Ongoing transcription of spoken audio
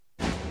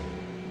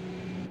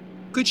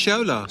Good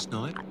show last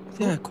night.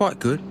 Yeah, quite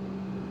good.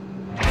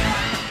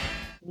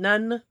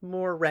 None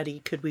more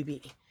ready could we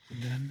be.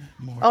 None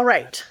more. All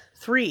right.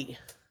 3,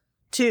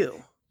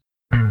 2.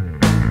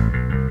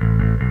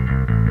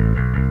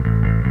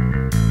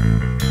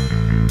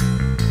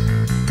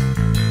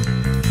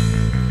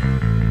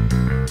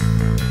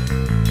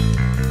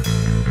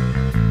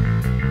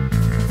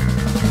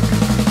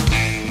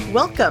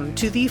 Welcome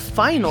to the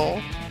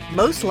final,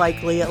 most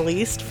likely at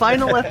least,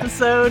 final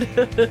episode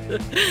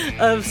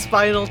of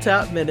Spinal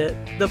Tap Minute,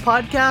 the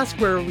podcast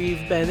where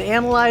we've been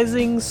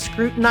analyzing,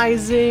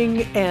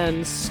 scrutinizing,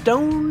 and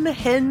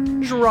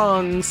Stonehenge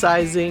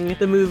wrong-sizing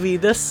the movie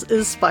This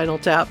is Spinal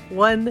Tap,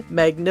 one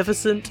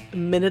magnificent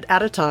minute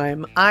at a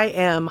time. I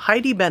am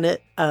Heidi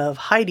Bennett of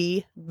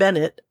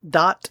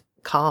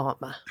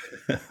HeidiBennett.com.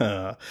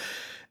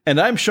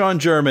 And I'm Sean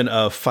German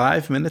of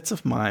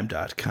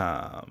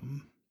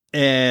 5minutesofmime.com.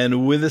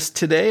 And with us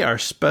today, our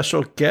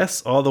special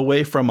guests all the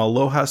way from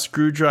Aloha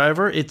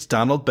Screwdriver, it's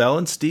Donald Bell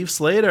and Steve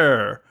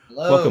Slater.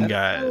 Hello. Welcome,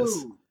 guys.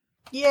 Hello.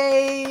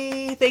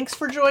 Yay! Thanks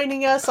for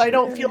joining us. I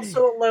don't feel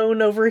so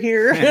alone over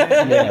here.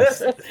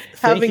 Yes.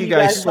 Having Thank you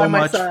guys by so my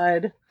much.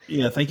 side.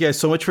 Yeah, thank you guys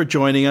so much for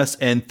joining us.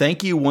 And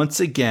thank you once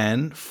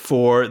again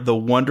for the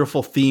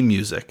wonderful theme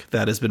music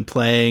that has been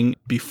playing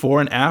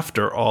before and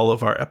after all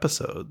of our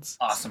episodes.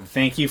 Awesome.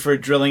 Thank you for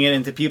drilling it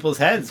into people's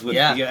heads with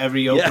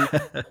every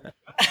open.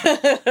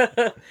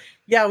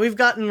 Yeah, we've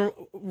gotten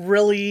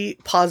really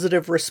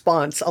positive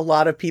response. A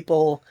lot of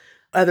people,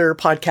 other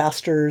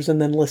podcasters and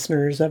then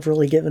listeners, have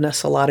really given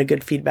us a lot of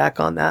good feedback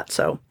on that.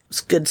 So it's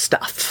good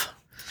stuff.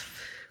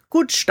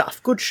 Good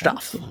stuff. Good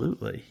stuff.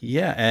 Absolutely.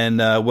 Yeah. And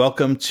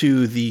welcome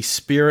to the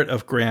Spirit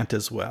of Grant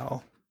as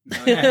well.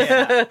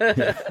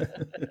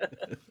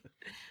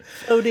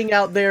 Floating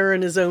out there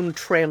in his own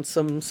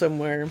transom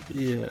somewhere.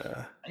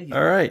 Yeah.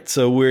 All right.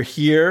 So we're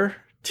here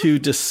to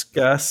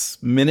discuss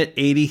minute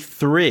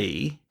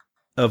 83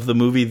 of the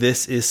movie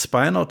This is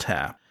Spinal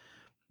Tap.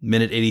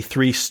 Minute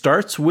 83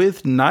 starts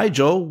with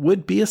Nigel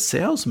would be a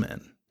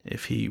salesman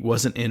if he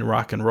wasn't in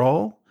rock and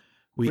roll.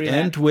 We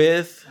end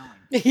with...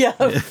 Yeah,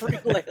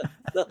 freelance.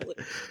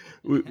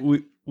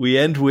 we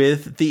end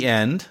with the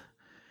end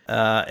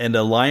and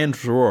a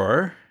lion's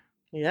roar.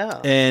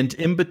 Yeah. And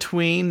in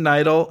between,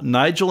 Nigel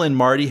and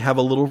Marty have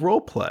a little role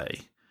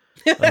play.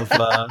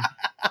 I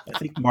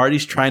think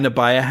Marty's trying to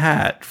buy a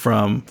hat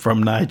from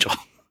Nigel,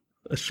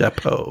 a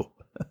chapeau.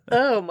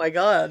 Oh my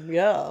God!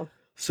 Yeah.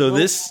 So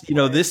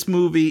this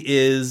movie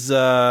is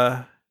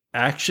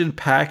action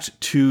packed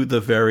to the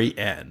very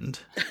end.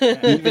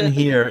 Even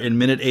here in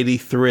minute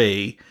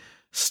 83,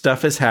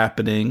 stuff is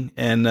happening,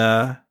 and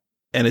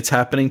it's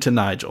happening to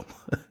Nigel.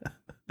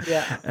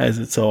 Yeah. As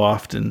it so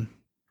often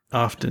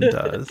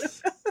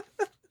does.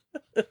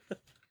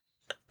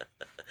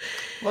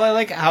 Well, I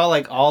like how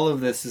all of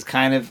this is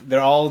kind of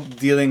they're all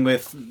dealing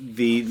with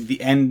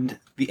the end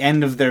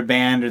of their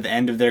band or the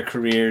end of their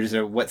careers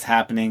or what's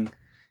happening.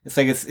 It's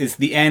like it's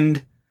the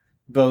end,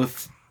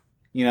 both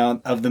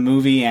of the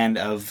movie and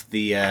of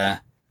the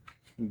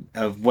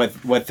of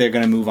what they're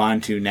going to move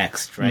on to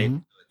next, right?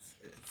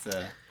 Mm-hmm. It's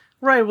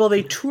right. Well,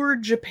 they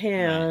toured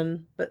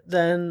Japan, but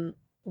then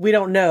we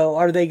don't know.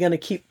 Are they going to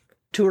keep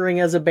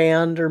touring as a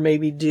band or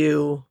maybe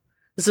do...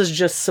 This is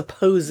just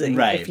supposing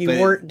if you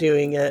weren't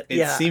doing it.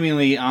 It's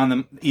seemingly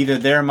on either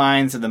their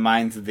minds or the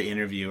minds of the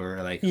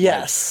interviewer. Like,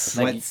 yes.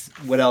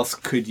 What else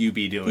could you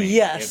be doing?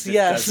 Yes,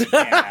 yes.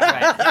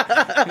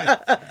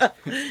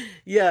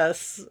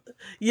 Yes.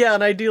 Yeah,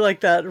 and I do like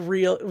that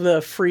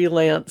the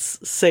freelance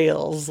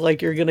sales.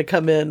 Like you're going to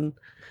come in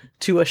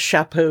to a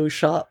chapeau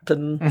shop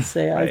and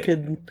say, I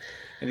could...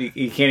 And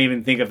you can't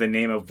even think of the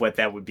name of what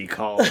that would be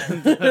called.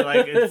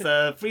 Like it's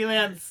a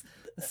freelance...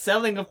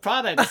 selling of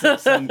products of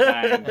some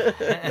kind.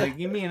 Like,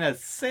 you mean a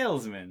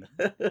salesman?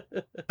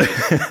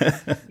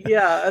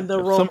 Yeah, and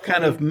the role some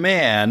kind of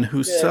man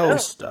who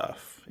sells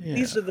stuff. Yeah.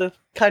 These are the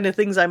kind of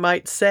things I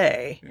might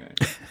say.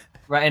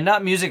 Right, and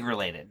not music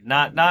related.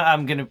 Not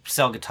I'm gonna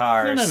sell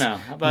guitars. No.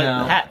 How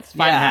about hats?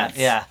 Fine hats.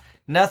 Yeah.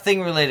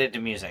 Nothing related to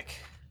music.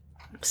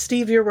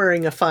 Steve, you're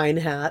wearing a fine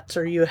hat.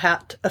 Are you a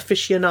hat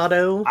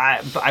aficionado?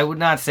 I would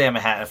not say I'm a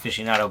hat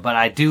aficionado, but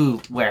I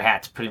do wear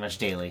hats pretty much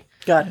daily.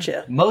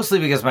 Gotcha. Mostly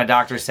because my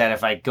doctor said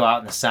if I go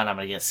out in the sun, I'm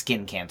going to get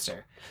skin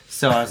cancer.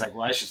 So I was like,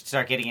 well, I should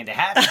start getting into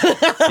hats.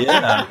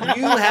 Yeah.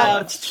 You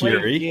have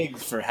played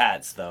gigs for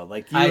hats, though.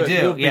 Like I do.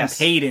 You've been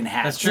paid in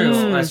hats. That's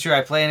true. That's true.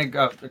 I play in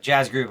a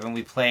jazz group, and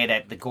we played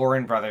at the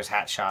Gorin Brothers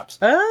hat shops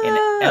in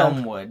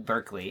Elmwood,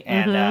 Berkeley.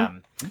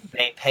 And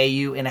they pay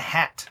you in a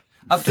hat.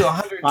 Up to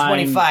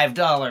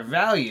 $125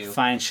 value.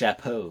 Fine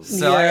chapeaus.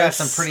 So I got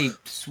some pretty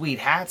sweet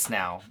hats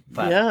now.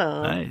 But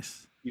yeah.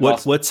 Nice.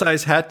 What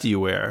size hat do you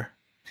wear?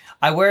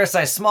 I wear a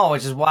size small,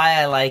 which is why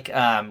I like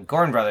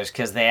Gorin Brothers,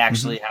 because they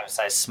actually have a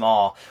size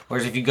small.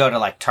 Whereas if you go to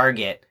like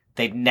Target,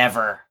 they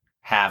never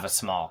have a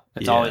small.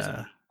 It's always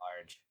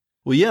large.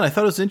 Well, yeah, and I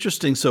thought it was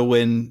interesting. So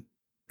when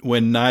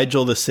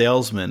Nigel the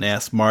salesman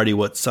asked Marty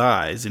what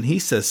size, and he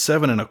says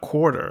 7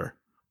 1/4,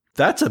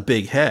 that's a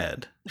big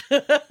head.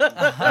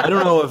 I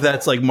don't know if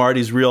that's like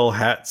Marty's real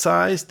hat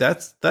size.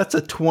 That's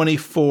a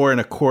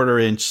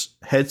 24.25-inch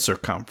head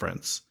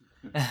circumference.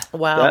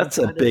 Wow. That's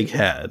a big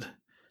head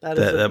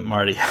that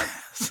Marty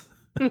has.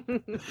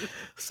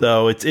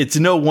 So it's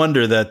no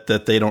wonder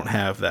that they don't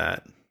have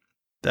that.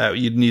 That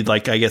you'd need,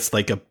 like, I guess,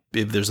 like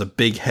if there's a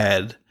big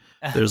head,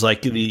 there's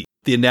like the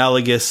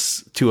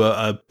analogous to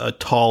a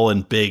tall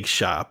and big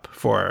shop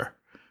for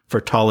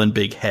tall and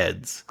big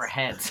heads. For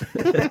heads.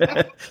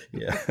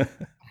 Yeah.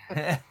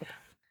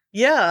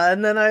 Yeah,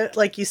 and then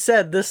like you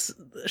said,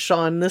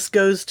 Sean, this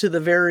goes to the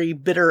very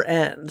bitter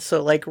end.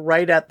 So like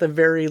right at the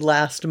very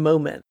last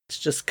moment, it's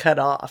just cut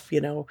off,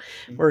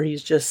 where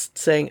he's just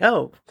saying,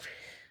 "Oh,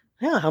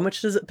 yeah, how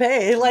much does it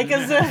pay?" Like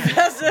as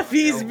if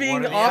he's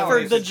being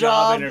offered the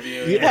job.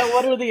 Yeah,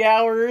 what are the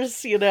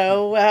hours?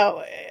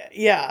 How?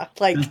 Yeah,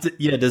 like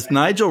does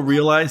Nigel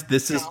realize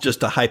this is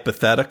just a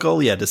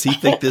hypothetical? Yeah, does he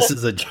think this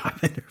is a job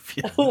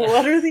interview?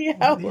 What are the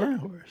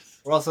hours?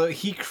 Well, also,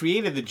 he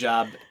created the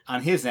job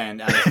on his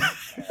end.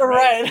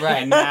 Right.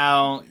 And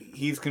now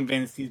he's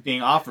convinced he's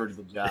being offered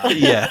the job.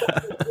 Yeah.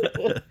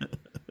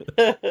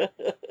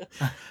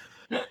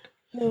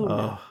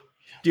 Oh,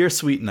 dear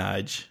sweet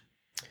Nige.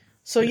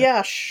 So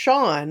yeah,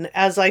 Sean,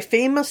 as I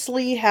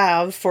famously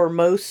have for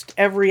most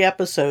every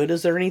episode,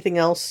 is there anything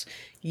else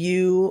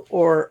you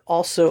or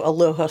also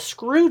Aloha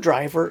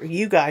Screwdriver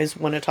you guys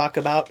want to talk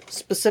about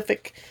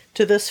specific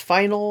to this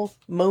final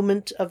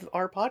moment of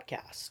our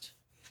podcast?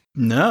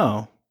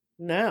 No.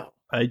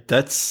 I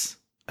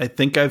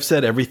think I've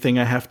said everything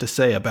I have to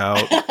say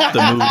about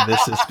the movie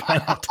This Is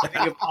Spinal Tap. I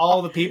think of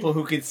all the people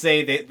who could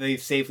say that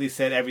they've safely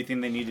said everything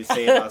they need to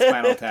say about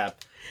Spinal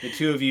Tap, the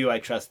two of you I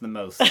trust the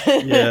most.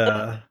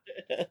 Yeah.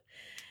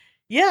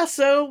 Yeah,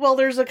 so, well,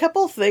 there's a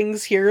couple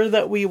things here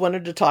that we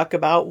wanted to talk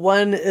about.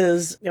 One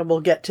is, and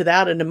we'll get to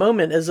that in a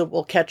moment, is that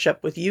we'll catch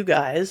up with you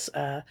guys,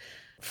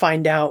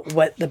 find out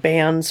what the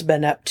band's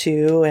been up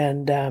to,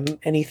 and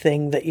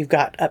anything that you've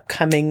got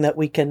upcoming that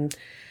we can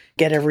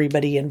get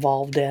everybody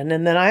involved in.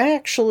 And then I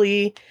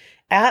actually,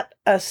 at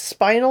a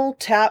Spinal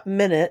Tap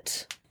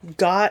Minute,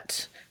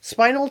 got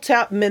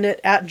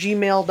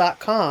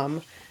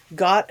spinaltapminute@gmail.com,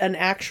 got an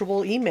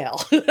actual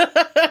email.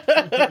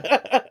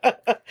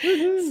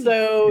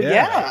 So,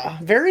 yeah,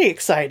 very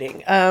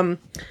exciting.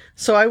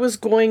 So I was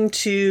going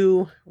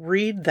to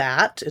read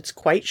that. It's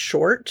quite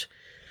short.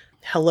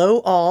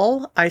 Hello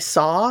all. I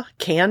saw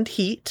Canned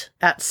Heat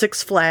at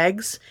Six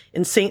Flags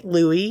in St.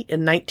 Louis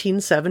in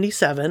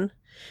 1977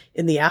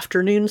 in the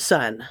afternoon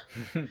sun.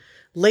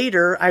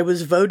 Later, I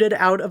was voted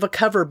out of a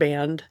cover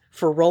band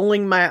for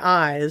rolling my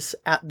eyes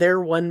at their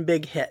one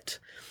big hit.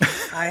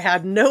 I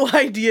had no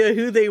idea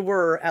who they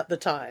were at the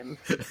time.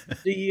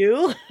 Do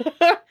you?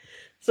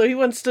 So he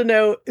wants to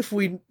know if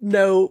we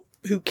know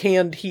who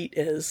Canned Heat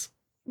is.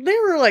 They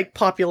were like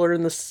popular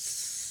in the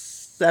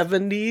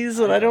 70s,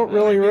 and I don't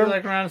really remember.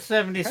 Like around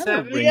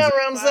 77. Yeah,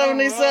 around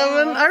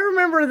 77. I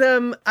remember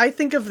them. I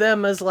think of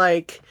them as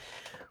like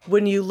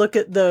when you look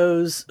at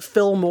those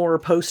Fillmore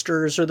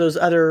posters or those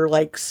other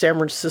like San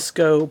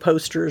Francisco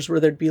posters where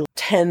there'd be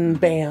 10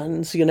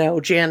 bands,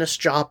 Janis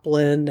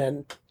Joplin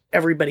and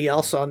everybody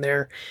else on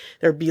there.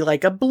 There'd be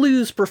like a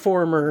blues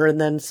performer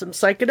and then some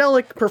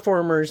psychedelic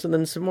performers and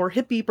then some more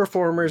hippie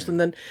performers and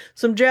then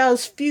some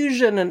jazz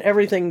fusion and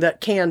everything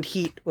that Canned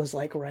Heat was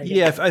like right.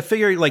 Yeah, I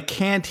figure like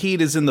Canned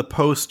Heat is in the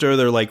poster.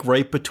 They're like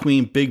right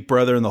between Big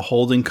Brother and the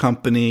Holding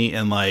Company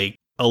and like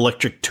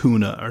Electric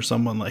Tuna or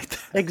someone like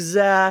that.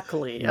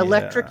 Exactly. Yeah.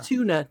 Electric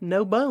Tuna,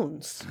 no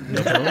bones.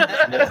 No bones?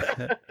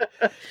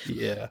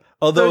 Yeah.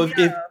 Although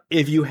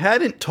if you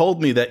hadn't told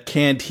me that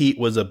Canned Heat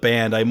was a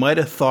band, I might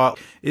have thought,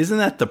 isn't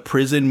that the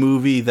prison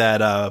movie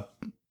that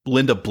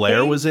Linda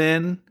Blair was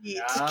in?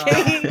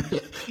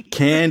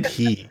 Canned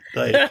Heat.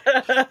 Like,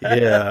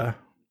 yeah.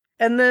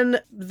 And then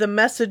the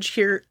message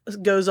here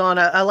goes on.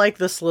 I like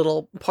this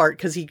little part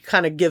because he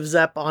kind of gives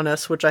up on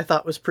us, which I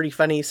thought was pretty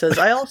funny. He says,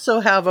 I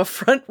also have a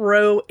front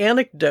row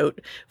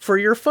anecdote for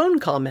your phone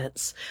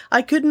comments.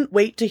 I couldn't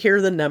wait to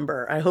hear the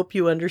number. I hope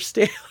you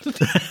understand.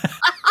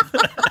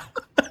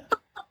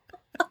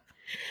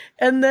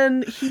 And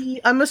then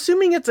I'm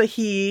assuming it's a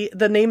he,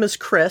 the name is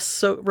Chris,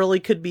 so it really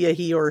could be a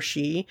he or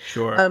she.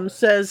 Sure.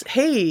 Says,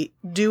 hey,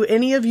 do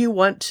any of you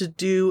want to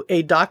do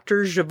a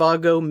Dr.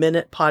 Zhivago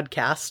Minute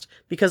podcast?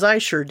 Because I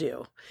sure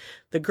do.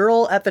 The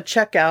girl at the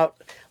checkout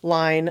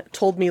line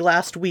told me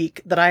last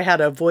week that I had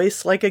a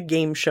voice like a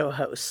game show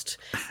host.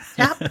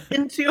 Tap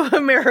into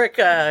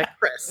America,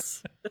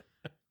 Chris.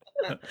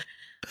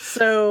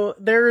 So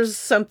there's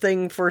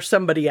something for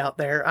somebody out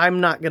there.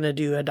 I'm not going to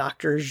do a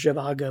Dr.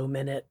 Zhivago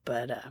Minute,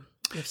 but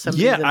if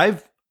somebody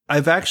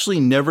I've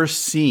actually never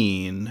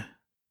seen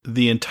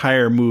the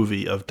entire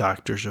movie of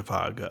Dr.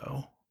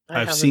 Zhivago.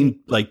 I've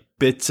seen like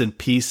bits and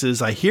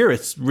pieces. I hear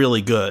it's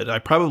really good. I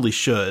probably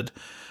should.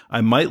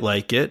 I might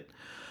like it.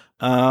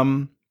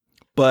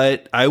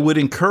 But I would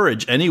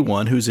encourage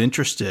anyone who's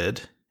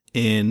interested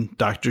in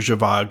Dr.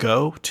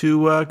 Zhivago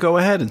to go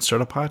ahead and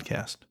start a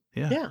podcast.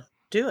 Yeah. Yeah,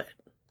 do it.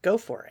 Go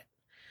for it.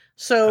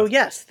 So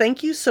yes,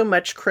 thank you so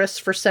much, Chris,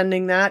 for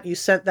sending that. You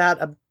sent that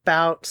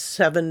about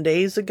 7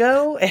 days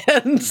ago,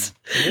 and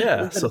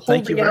Yeah, we've been so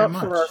thank you holding very out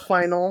much. for our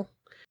final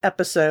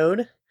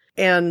episode.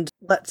 And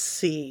let's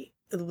see,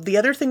 the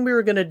other thing we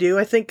were going to do,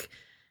 I think,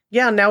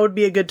 now would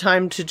be a good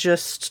time to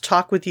just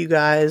talk with you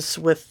guys,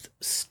 with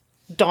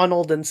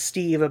Donald and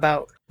Steve,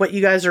 about what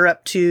you guys are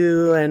up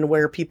to and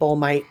where people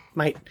might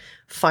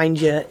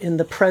find you in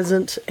the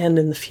present and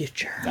in the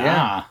future.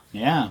 Yeah.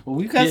 Well,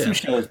 we've got some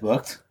shows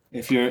booked.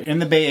 If you're in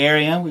the Bay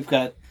Area, we've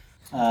got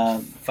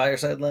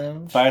Fireside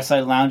Lounge.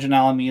 Fireside Lounge in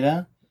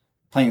Alameda,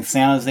 playing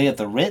San Jose at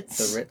the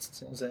Ritz. The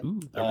Ritz. Is that? Ooh,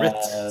 the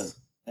Ritz.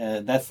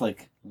 That's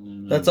like...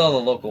 That's all the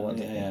local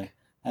ones. I Yeah. think.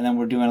 And then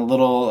we're doing a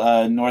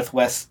little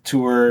Northwest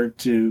tour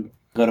to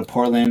go to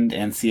Portland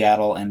and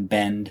Seattle and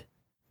Bend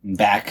and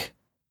back.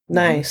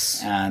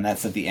 Nice. And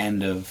that's at the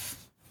end of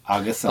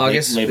August.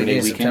 August, Labor Day beginning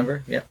of weekend.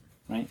 September. Yep.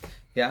 Right?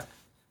 Yeah.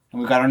 And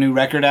we've got our new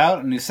record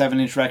out, a new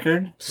 7-inch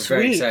record, We're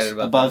very Sweet. excited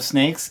about Above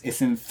Snakes.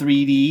 It's in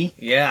 3D.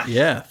 that. Yeah.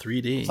 Yeah,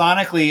 3D.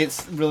 Sonically,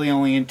 it's really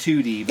only in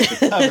 2D, but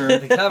the cover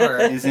The cover.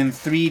 is in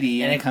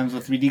 3D, and it comes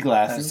with 3D I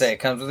glasses. say it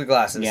comes with the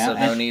glasses, Yeah, so no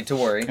and- need to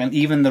worry. And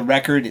even the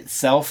record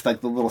itself,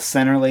 like the little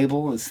center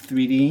label, is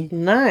 3D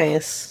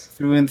Nice.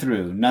 through and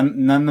through.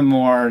 None the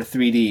more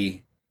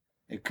 3D.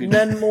 It could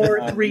None more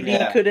 3D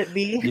yeah. could it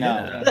be?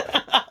 No.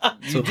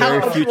 So How very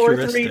much more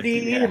futuristic.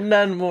 3D? Yeah.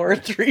 None more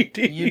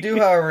 3D. You do,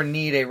 however,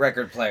 need a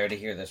record player to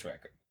hear this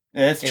record.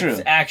 That's true.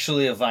 It's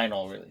actually a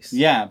vinyl release.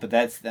 Yeah, but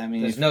that's, I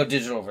mean, There's no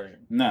digital version.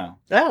 no.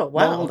 Oh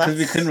wow! Because we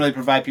that's- couldn't really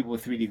provide people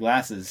with 3D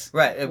glasses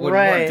Right. It wouldn't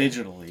Right. work.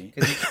 digitally.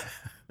 'Cause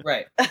you-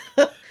 right.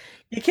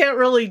 You can't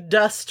really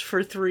dust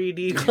for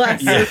 3D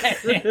glasses.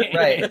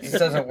 Right. It just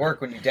doesn't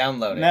work when you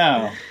download it.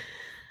 No.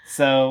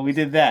 So we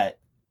did that.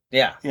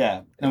 Yeah.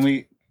 Yeah, and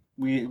we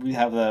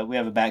have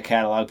a back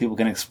catalog people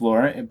can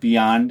explore it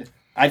beyond.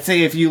 I'd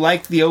say if you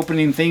liked the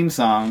opening theme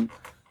song,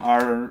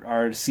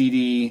 our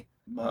CD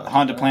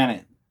Haunted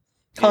Planet.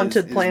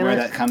 Haunted is Planet. where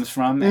that comes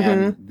from,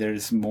 and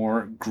there's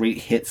more great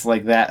hits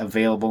like that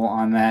available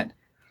on that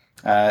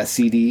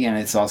CD, and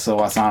it's also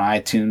on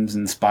iTunes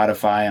and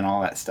Spotify and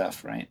all that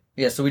stuff, right?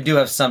 Yeah. So we do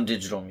have some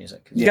digital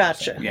music.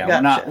 Gotcha. Yeah,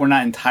 gotcha. we're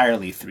not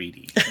entirely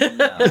 3D.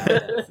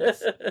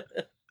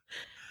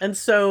 And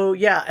so,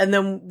 and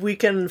then we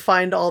can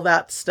find all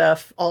that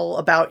stuff, all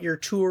about your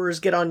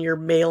tours, get on your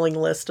mailing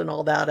list and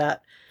all that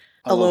at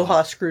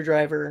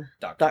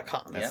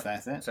AlohaScrewdriver.com.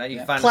 That's it. So you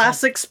Yeah. can find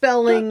Classic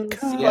spellings,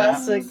 .com.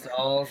 classic It's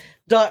all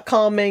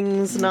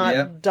 .comings, not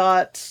Yep.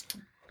 dot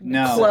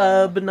No.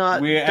 club, not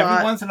Every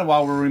dot. once in a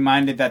while we're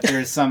reminded that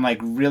there's some like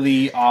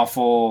really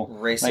awful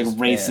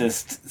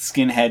Racist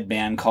skinhead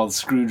band called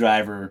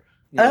Screwdriver.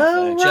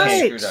 Oh, just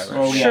right. Screwdriver.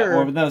 Oh yeah, Sure.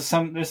 or no,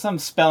 there's some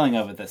spelling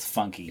of it that's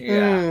funky. Yeah.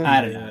 Mm. I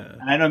don't know. Yeah.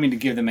 And I don't mean to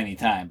give them any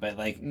time, but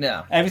like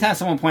No. every time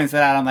someone points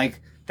that out, I'm like,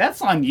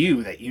 that's on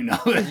you that you know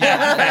that.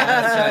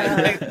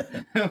 That's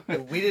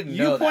right. We didn't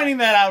You know pointing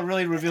that out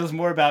really reveals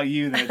more about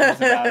you than it does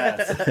about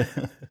us.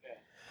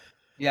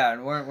 Yeah,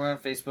 and we're on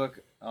Facebook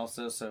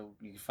also, so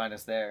you can find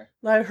us there.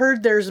 I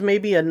heard there's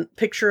maybe a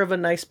picture of a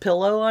nice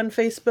pillow on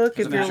Facebook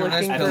if you're picture of a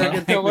looking nice for a pillow.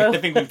 good pillow. I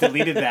think we've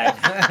deleted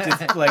that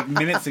just like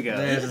minutes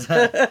ago.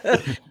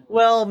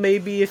 Well,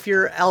 maybe if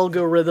your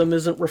algorithm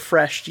isn't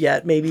refreshed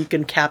yet, maybe you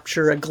can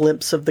capture a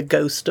glimpse of the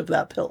ghost of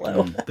that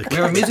pillow. We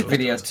have a music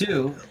video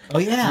too. Oh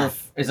yeah.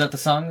 Is that the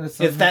song? It's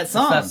that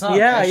song.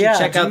 Yeah, Actually, yeah.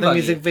 Check out the Dune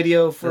music Buggy.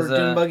 video for There's a-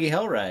 Dune Buggy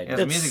Hellride. Yeah.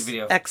 The music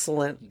video.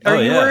 Excellent. Oh,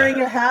 Are you yeah.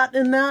 wearing a hat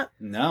in that?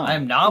 No. I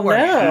am not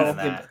wearing a hat in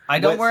No. that. I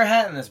don't What's- wear a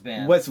hat in this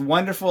band. What's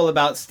wonderful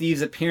about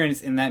Steve's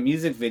appearance in that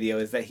music video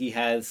is that he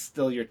has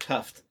still your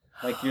tuft,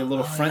 like your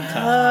little front tuft.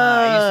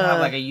 I used to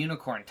have like a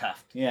unicorn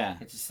tuft. Yeah.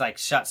 It's just like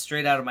shot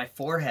straight out of my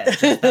forehead.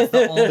 That's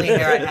the only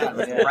hair I had.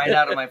 Was right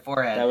out of my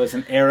forehead. That was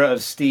an era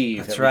of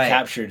Steve That's that right. we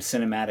captured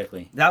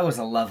cinematically. That was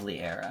a lovely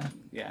era.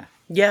 Yeah.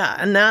 Yeah,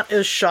 and that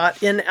is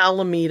shot in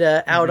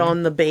Alameda out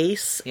on the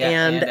base Yeah,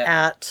 and and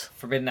at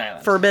Forbidden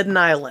Island. Forbidden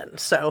Island.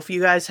 So if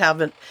you guys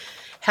haven't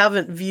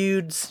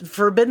viewed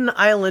Forbidden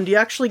Island, you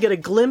actually get a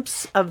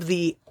glimpse of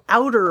the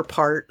outer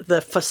part,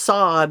 the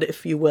facade,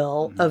 if you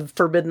will, of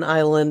Forbidden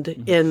Island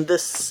in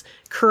this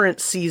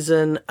current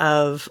season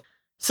of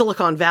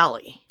Silicon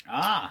Valley.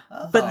 Ah.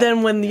 But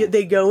then when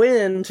they go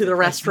into the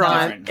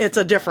restaurant, different. it's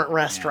a different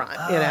restaurant,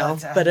 you know.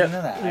 I But didn't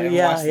know that. I didn't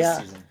yeah, watch this yeah.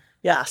 season.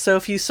 Yeah, so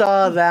if you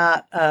saw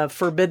that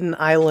Forbidden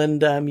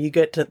Island, you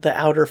get to the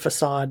outer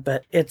facade,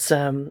 but it's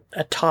a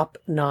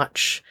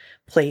top-notch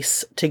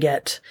place to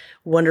get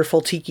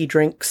wonderful tiki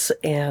drinks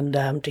and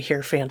to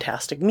hear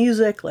fantastic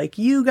music like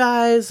you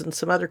guys and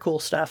some other cool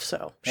stuff.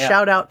 So Yeah.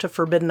 shout out to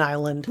Forbidden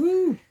Island.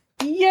 Woo.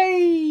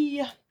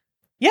 Yay!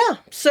 Yeah,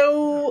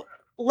 so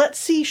let's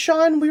see,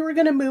 Sean, we were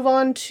going to move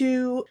on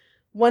to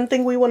one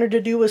thing we wanted to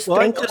do was Well,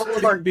 thank just all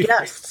of our before-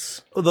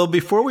 guests. Although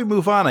before we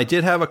move on, I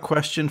did have a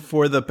question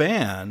for the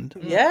band,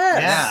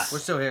 Yes. Yeah, we're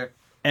still here.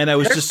 and I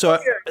was They're just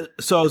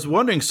so I was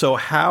wondering. So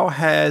how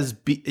has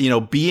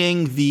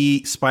being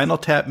the Spinal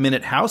Tap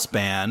Minute house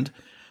band,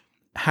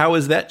 how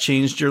has that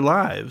changed your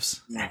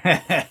lives?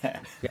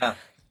 Yeah.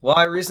 Well,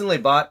 I recently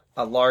bought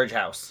a large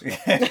house.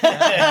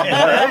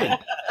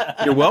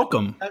 You're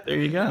welcome. There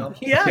you go.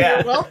 Yeah,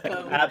 you're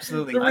welcome.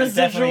 Absolutely. The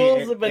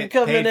residuals have been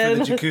coming in.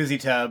 For the jacuzzi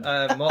tub.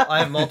 I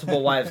have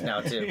multiple wives now,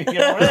 too.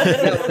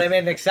 So they made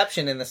an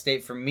exception in the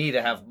state for me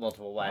to have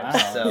multiple wives.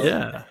 Wow. So,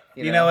 Yeah.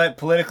 You know what?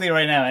 Politically,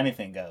 right now,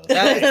 anything goes.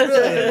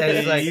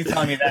 It's like, You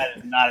telling me that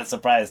is not a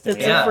surprise to It's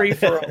me. a free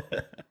for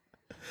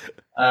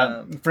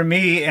all. For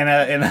me, in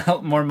a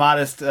more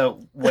modest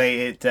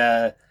way, it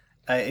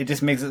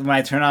just makes it when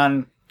I turn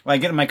on. When I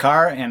get in my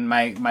car and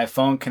my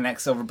phone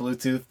connects over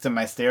Bluetooth to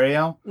my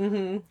stereo,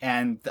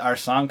 and our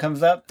song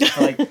comes up,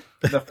 for like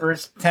the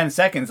first 10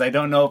 seconds, I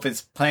don't know if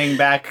it's playing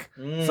back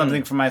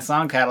something from my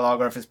song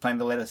catalog or if it's playing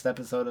the latest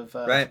episode of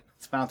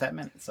Spinal Tap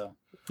Minute. So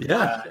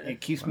Yeah.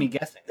 it keeps me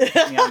guessing,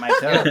 keeps me on my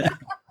toes.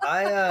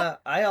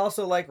 I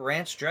also like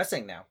ranch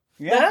dressing now.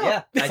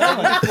 Yeah. I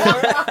didn't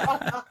before.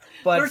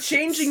 But We're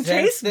changing since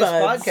taste this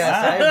buds.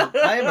 podcast,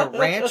 I am a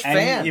ranch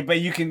fan. But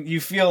you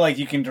feel like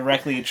you can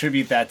directly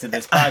attribute that to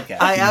this podcast.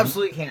 I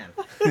absolutely can.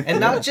 And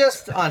not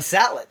just on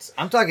salads.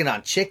 I'm talking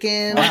on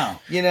chicken,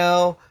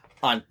 Wow.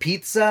 On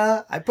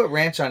pizza. I put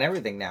ranch on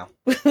everything now.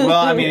 Well,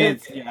 I mean,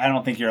 I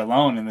don't think you're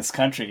alone in this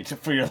country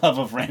for your love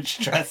of ranch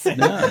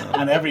dressing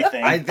on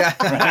everything. I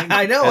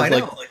know.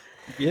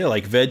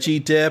 Like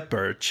veggie dip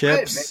or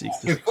chips. Right.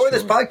 Before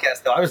this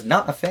podcast, though, I was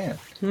not a fan.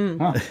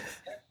 Huh.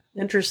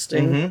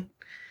 Interesting. Mm-hmm.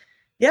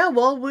 Yeah,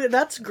 well,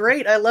 that's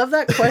great. I love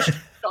that question,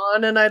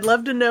 Sean, and I'd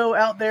love to know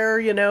out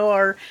there,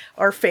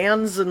 our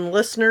fans and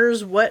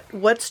listeners,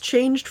 what's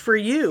changed for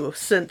you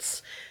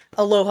since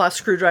Aloha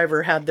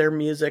Screwdriver had their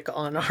music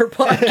on our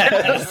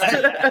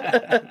podcast.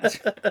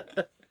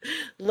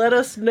 Let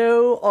us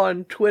know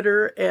on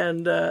Twitter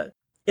and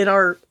in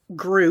our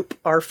group,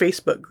 our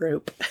Facebook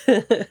group,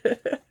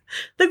 the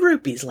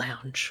Groupies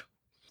Lounge.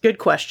 Good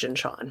question,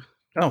 Sean.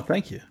 Oh,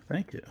 thank you.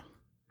 You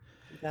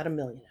got 1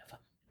 million of them.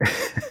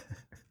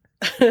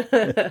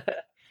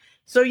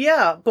 So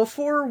yeah,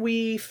 before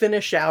we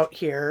finish out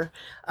here,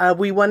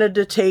 we wanted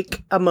to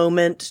take a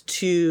moment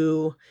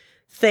to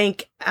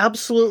thank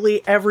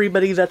absolutely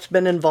everybody that's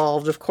been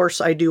involved. Of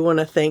course, I do want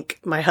to thank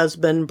my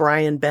husband,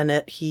 Brian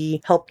Bennett.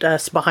 He helped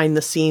us behind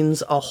the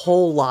scenes a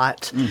whole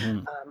lot.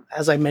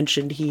 As I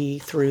mentioned, he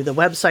threw the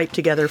website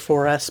together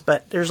for us,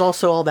 but there's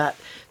also all that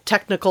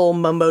technical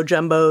mumbo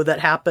jumbo that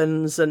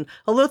happens. And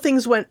although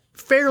things went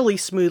fairly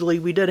smoothly,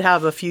 we did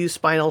have a few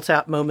Spinal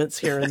Tap moments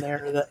here and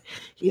there that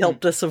he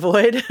helped us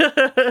avoid.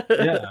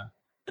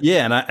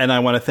 Yeah, and I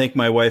want to thank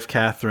my wife,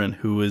 Catherine,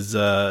 who has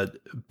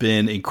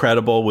been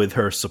incredible with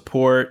her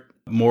support,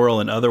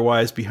 moral and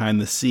otherwise, behind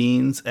the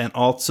scenes. And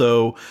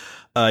also,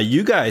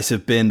 you guys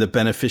have been the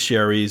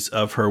beneficiaries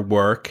of her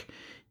work.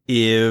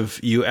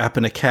 If you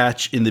happen to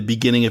catch in the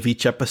beginning of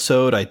each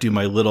episode, I do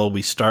my little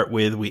we start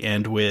with, we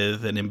end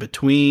with, and in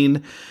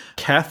between.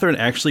 Catherine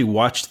actually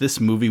watched this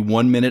movie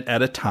 1 minute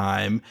at a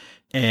time,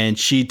 and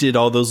she did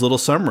all those little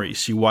summaries.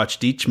 She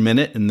watched each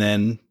minute and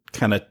then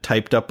kind of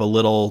typed up a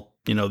little,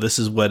 this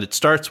is what it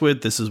starts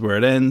with, this is where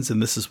it ends, and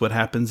this is what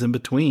happens in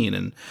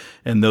between.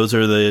 And those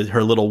are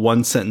her little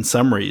 1-sentence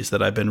summaries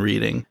that I've been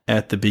reading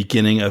at the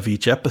beginning of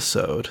each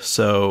episode.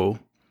 So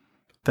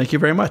thank you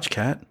very much,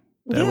 Kat.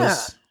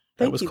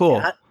 That was cool.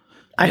 Kat.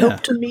 I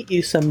hope to meet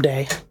you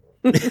someday.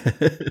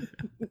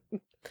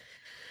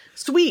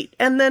 Sweet.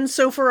 And then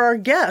so for our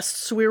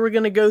guests, we were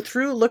going to go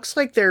through, looks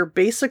like they're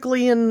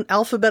basically in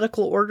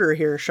alphabetical order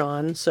here,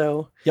 Sean.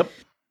 So Yep.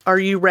 Are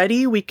you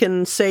ready? We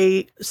can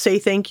say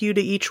thank you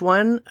to each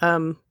one.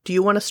 Do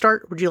you want to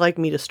start? Would you like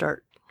me to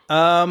start?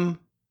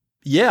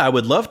 Yeah, I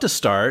would love to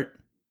start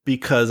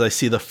because I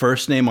see the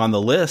first name on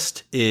the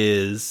list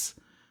is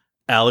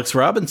Alex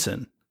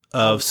Robinson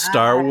of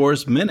Star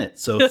Wars Minute.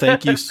 So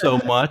thank you so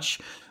much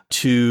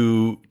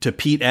to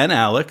Pete and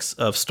Alex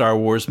of Star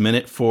Wars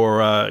Minute for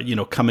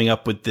coming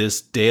up with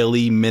this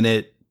daily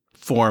minute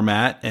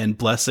format and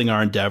blessing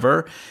our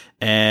endeavor.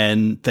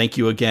 And thank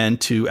you again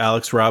to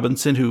Alex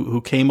Robinson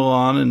who came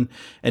along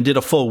and did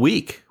a full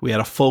week. We had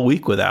a full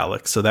week with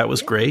Alex, so that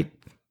was great.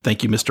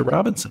 Thank you, Mr.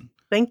 Robinson.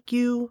 Thank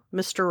you,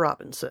 Mr.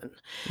 Robinson.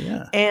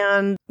 Yeah.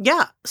 And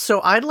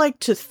so I'd like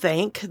to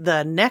thank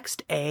the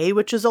next A,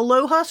 which is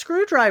Aloha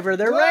Screwdriver.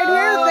 They're right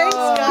here. Thanks,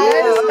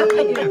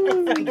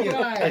 guys. Thank you.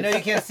 I know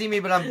you can't see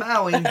me, but I'm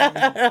bowing.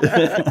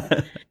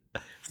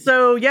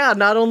 So yeah,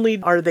 not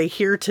only are they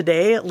here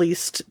today, at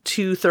least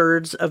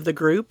 2/3 of the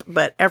group,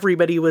 but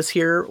everybody was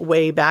here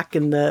way back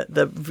in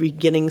the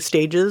beginning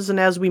stages. And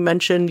as we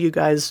mentioned, you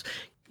guys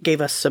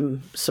gave us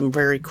some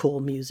very cool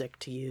music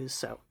to use.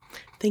 So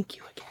thank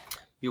you again.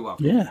 You're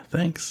welcome. Yeah,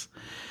 thanks.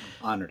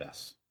 Honored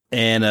us.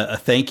 And a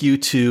thank you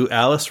to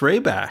Alice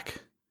Rayback,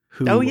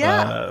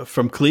 who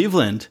from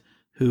Cleveland,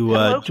 who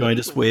joined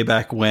us way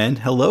back when.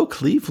 Hello,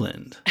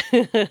 Cleveland.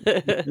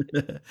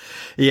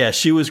 Yeah,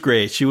 she was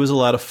great. She was a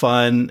lot of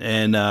fun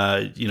and,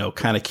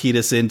 kind of keyed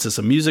us into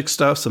some music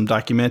stuff, some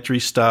documentary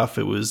stuff.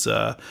 It was,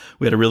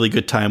 we had a really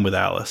good time with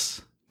Alice.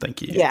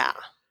 Thank you. Yeah.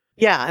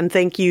 Yeah. And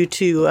thank you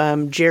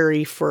to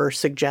Jerry for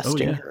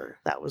suggesting her.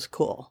 That was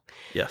cool.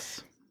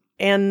 Yes.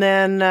 And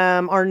then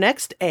our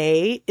next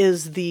A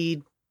is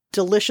the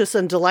delicious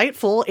and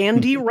delightful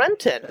Andy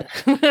Renton,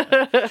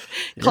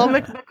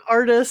 comic book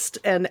artist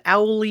and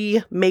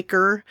owlie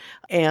maker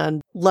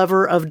and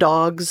lover of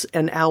dogs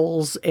and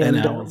owls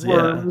and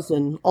worms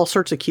and all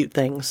sorts of cute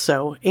things.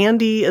 So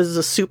Andy is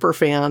a super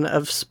fan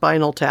of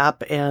Spinal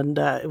Tap, and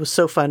it was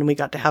so fun. We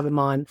got to have him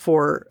on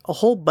for a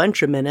whole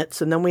bunch of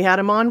minutes, and then we had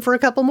him on for a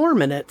couple more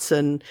minutes,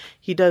 and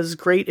he does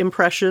great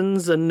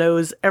impressions and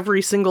knows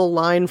every single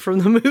line from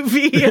the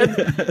movie. And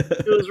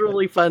it was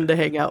really fun to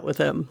hang out with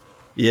him.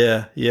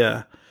 Yeah,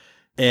 yeah.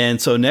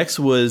 And so next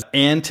was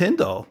Ann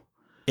Tyndall,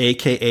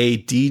 a.k.a.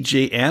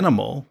 DJ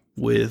Animal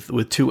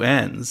with 2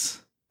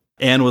 N's.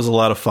 Ann was a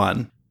lot of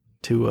fun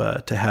to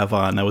have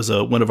on. That was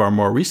one of our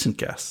more recent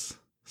guests.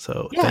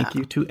 So thank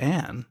you to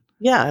Ann.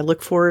 Yeah, I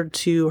look forward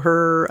to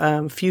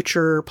her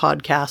future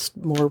podcast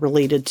more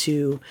related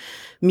to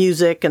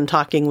music and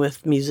talking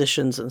with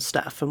musicians and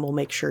stuff. And we'll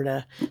make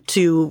sure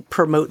to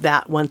promote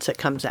that once it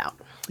comes out.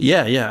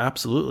 Yeah,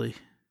 absolutely.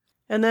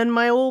 And then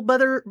my old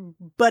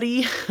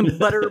buddy,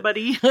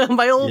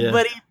 my old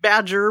buddy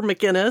Badger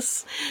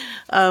McInnes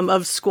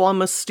of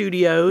Squamous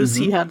Studios.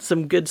 He had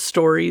some good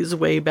stories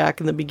way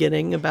back in the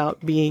beginning about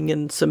being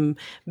in some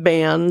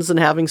bands and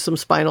having some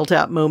Spinal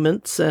Tap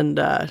moments. And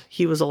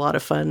he was a lot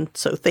of fun.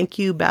 So thank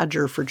you,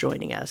 Badger, for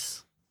joining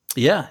us.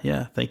 Yeah.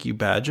 Thank you,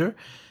 Badger.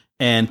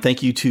 And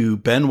thank you to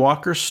Ben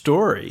Walker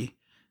Story,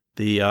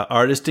 the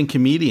artist and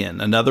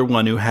comedian, another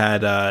one who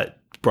had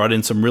brought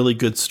in some really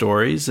good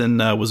stories and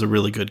was a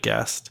really good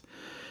guest.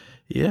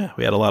 Yeah,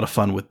 we had a lot of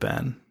fun with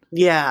Ben.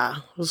 Yeah,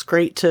 it was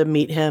great to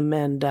meet him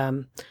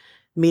and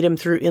meet him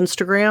through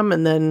Instagram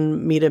and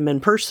then meet him in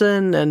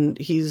person. And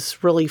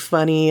he's really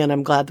funny, and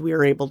I'm glad that we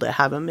were able to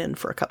have him in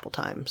for a couple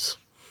times.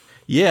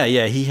 Yeah,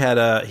 he had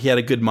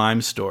a good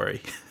mime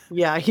story.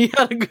 Yeah, he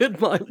had a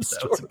good mime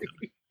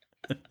story.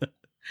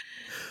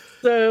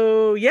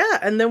 So, yeah,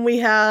 and then we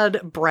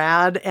had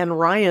Brad and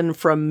Ryan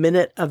from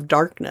Minute of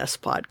Darkness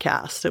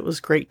podcast. It was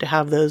great to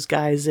have those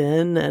guys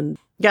in, and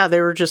yeah, they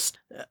were just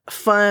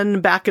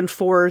fun back and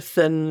forth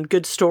and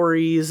good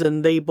stories,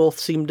 and they both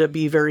seem to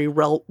be very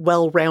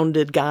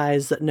well-rounded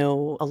guys that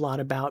know a lot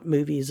about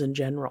movies in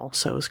general,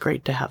 so it was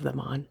great to have them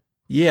on.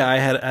 Yeah, I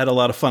had a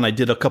lot of fun. I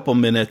did a couple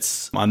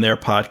minutes on their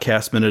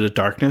podcast, Minute of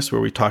Darkness,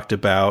 where we talked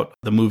about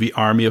the movie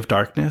Army of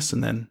Darkness,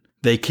 and then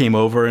they came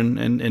over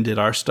and did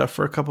our stuff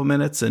for a couple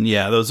minutes. And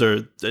yeah, those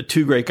are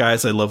 2 great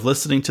guys. I love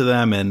listening to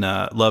them and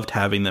loved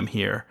having them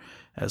here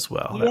as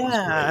well.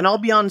 Yeah, and I'll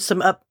be on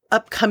some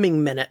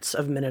upcoming minutes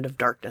of Minute of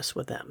Darkness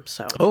with them.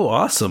 So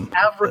awesome.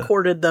 I've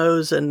recorded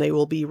those, and they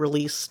will be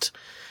released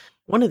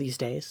one of these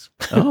days.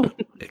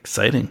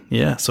 Exciting.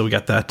 Yeah, so we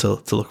got that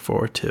to look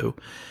forward to.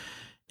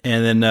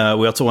 And then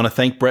we also want to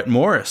thank Brett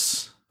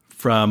Morris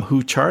from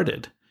Who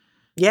Charted.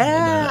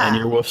 Yeah. And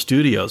Earwolf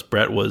Studios.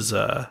 Brett was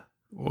a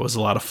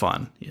lot of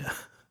fun. Yeah.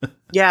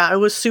 Yeah, it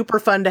was super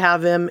fun to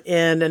have him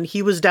in, and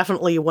he was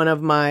definitely one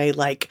of my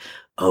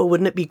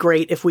wouldn't it be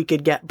great if we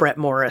could get Brett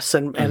Morris?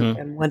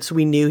 And once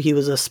we knew he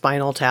was a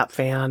Spinal Tap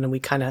fan, and we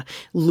kind of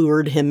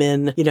lured him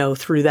in,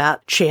 through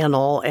that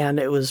channel, and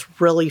it was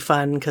really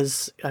fun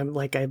because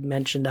like I've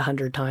mentioned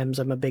 100 times,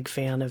 I'm a big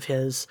fan of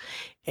his.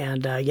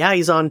 And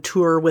he's on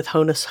tour with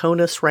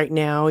Honus right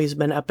now. He's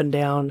been up and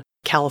down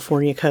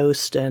California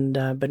coast and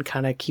been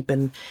kind of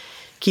keeping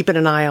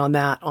an eye on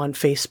that on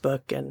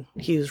Facebook, and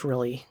he was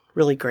really,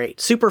 really great.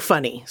 Super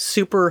funny,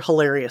 super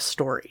hilarious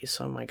stories.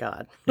 Oh my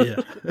God.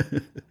 Yeah.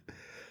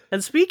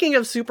 And speaking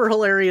of super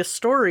hilarious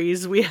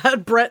stories, we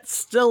had Brett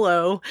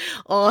Stillo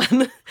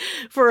on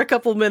for a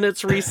couple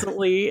minutes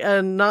recently,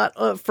 and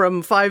not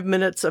from 5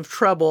 Minutes of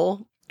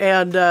Trouble.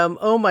 And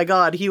oh my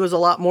God, he was a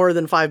lot more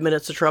than 5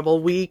 minutes of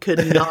trouble. We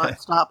could not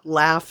stop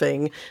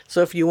laughing.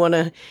 So if you want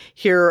to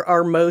hear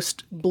our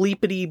most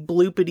bleepity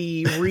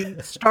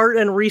bloopity start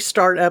and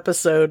restart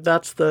episode,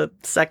 that's the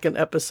second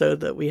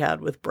episode that we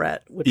had with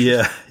Brett.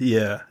 Yeah.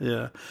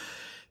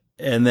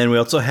 And then we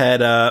also had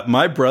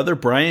my brother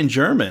Brian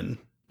German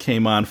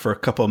came on for a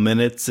couple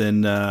minutes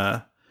and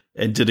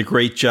did a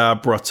great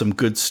job. Brought some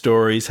good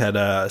stories.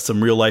 Had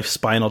some real life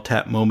Spinal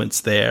Tap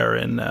moments there,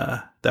 and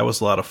that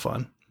was a lot of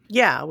fun.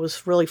 Yeah, it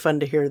was really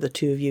fun to hear the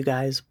 2 of you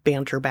guys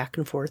banter back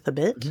and forth a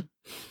bit. Mm-hmm.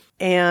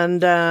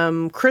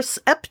 And Chris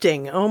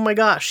Epting, oh my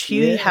gosh,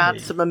 he had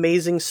some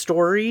amazing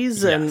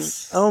stories.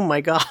 Yes. And oh my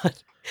God,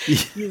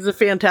 he's a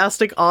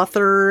fantastic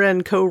author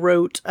and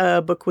co-wrote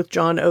a book with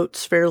John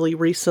Oates fairly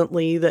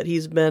recently that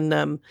he's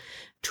been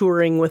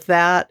touring with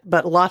that.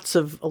 But lots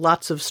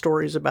of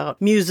stories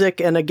about music,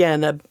 and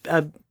again,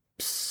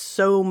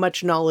 so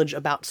much knowledge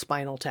about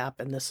Spinal Tap,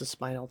 and this is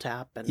Spinal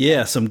Tap.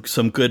 And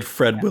some good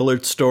Fred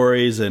Willard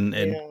stories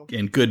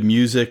and good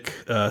music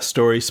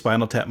stories,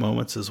 Spinal Tap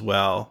moments as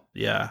well.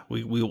 Yeah,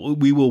 we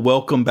will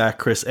welcome back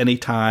Chris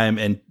anytime,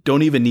 and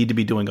don't even need to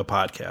be doing a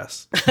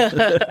podcast.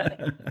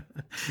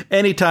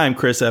 Anytime,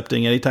 Chris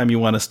Epting, anytime you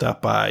want to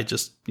stop by,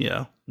 just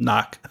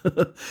knock.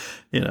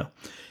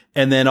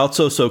 And then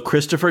also, so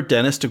Christopher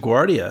Dennis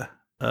DeGuardia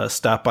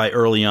stopped by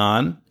early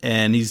on,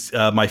 and he's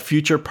my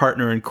future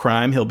partner in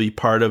crime. He'll be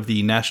part of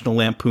the National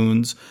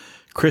Lampoon's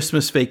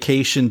Christmas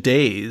Vacation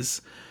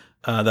Days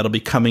that'll be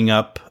coming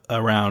up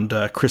around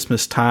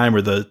Christmas time,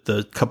 or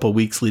the couple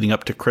weeks leading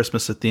up to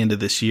Christmas at the end of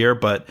this year.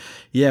 But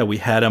yeah, we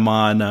had him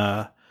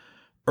on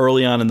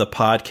early on in the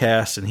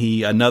podcast,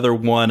 and another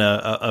one,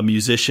 a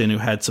musician who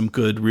had some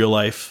good real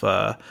life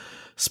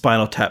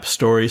Spinal Tap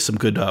stories, some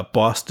good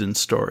Boston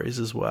stories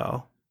as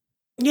well.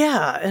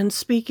 Yeah, and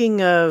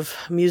speaking of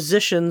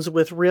musicians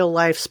with real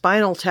life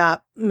Spinal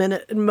Tap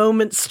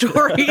moment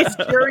stories,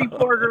 Jerry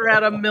Porter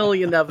had a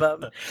million of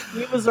them.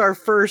 He was our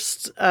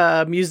first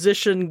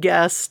musician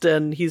guest,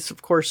 and he's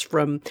of course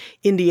from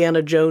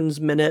Indiana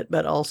Jones Minute,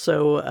 but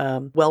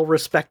also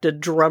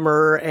well-respected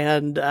drummer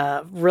and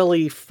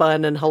really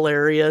fun and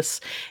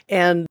hilarious.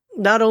 And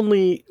not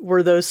only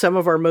were those some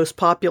of our most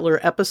popular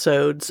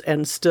episodes,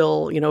 and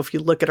still, if you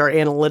look at our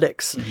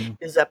analytics,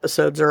 his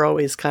episodes are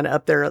always kind of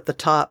up there at the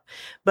top,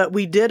 but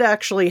we did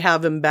actually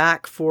have him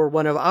back for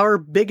one of our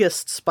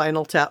biggest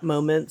Spinal Tap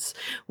moments,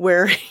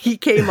 where he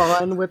came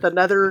on with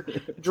another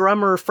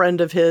drummer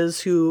friend of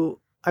his who,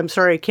 I'm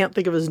sorry, I can't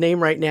think of his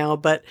name right now,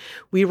 but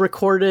we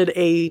recorded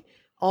a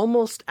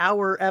almost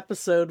hour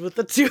episode with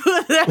the two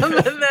of them,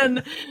 and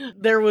then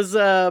there was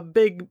a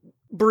big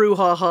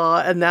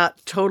brouhaha, and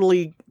that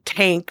totally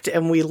tanked,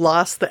 and we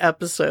lost the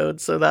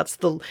episode. So that's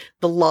the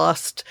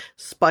lost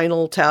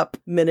Spinal Tap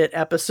Minute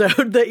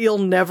episode that you'll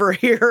never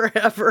hear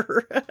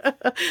ever.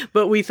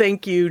 But we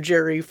thank you,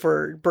 Jerry,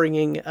 for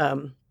bringing.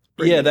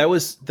 Yeah, that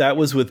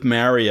was with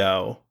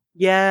Mario.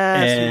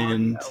 Yes,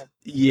 and Mario.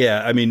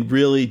 Yeah, I mean,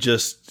 really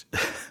just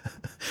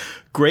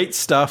great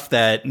stuff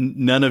that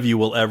none of you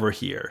will ever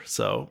hear.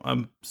 So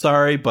I'm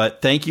sorry,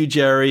 but thank you,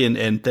 Jerry,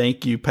 and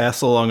thank you.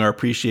 Pass along our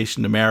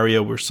appreciation to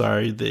Mario. We're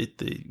sorry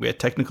that we had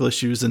technical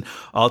issues, and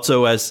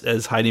also,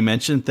 as Heidi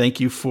mentioned, thank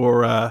you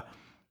for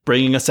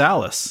bringing us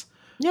Alice,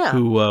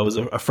 who was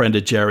a friend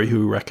of Jerry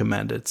who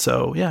recommended.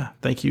 So yeah,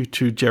 thank you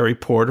to Jerry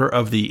Porter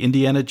of the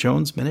Indiana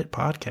Jones Minute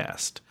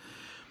podcast.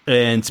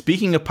 And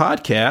speaking of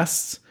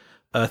podcasts,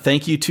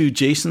 thank you to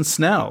Jason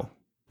Snell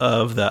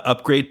of the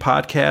Upgrade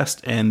podcast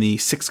and the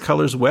Six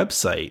Colors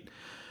website.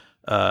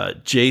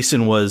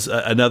 Jason was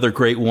another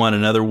great one,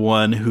 another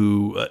one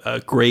who a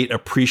great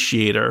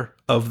appreciator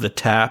of the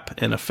tap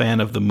and a fan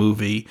of the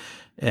movie,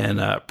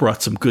 and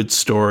brought some good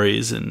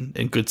stories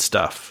and good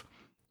stuff.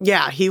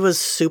 Yeah, he was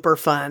super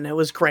fun. It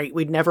was great.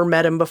 We'd never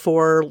met him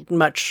before,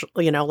 much,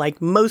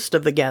 like most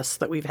of the guests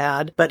that we've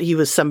had, but he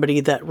was somebody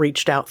that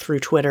reached out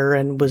through Twitter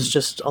and was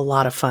just a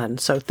lot of fun.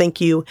 So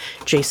thank you,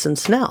 Jason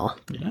Snell.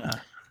 Yeah.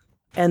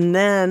 And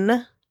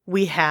then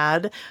we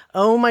had,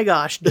 oh my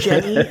gosh,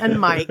 Jenny and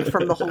Mike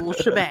from the whole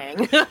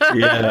shebang.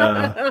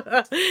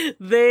 Yeah.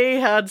 They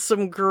had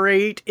some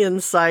great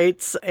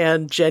insights,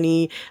 and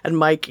Jenny and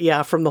Mike,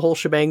 from the whole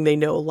shebang, they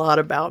know a lot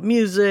about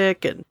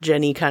music, and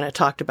Jenny kind of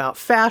talked about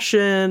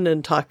fashion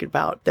and talked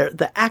about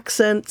the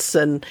accents,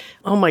 and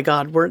oh my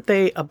God, weren't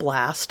they a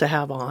blast to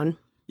have on?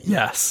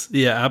 Yes.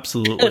 Yeah,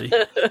 absolutely.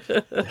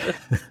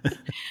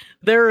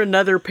 They're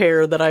another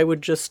pair that I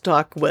would just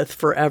talk with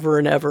forever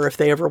and ever if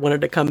they ever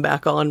wanted to come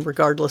back on,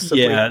 regardless of.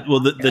 Yeah, well,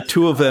 the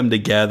two of them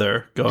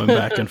together going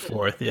back and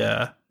forth.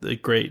 Yeah, they're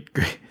great.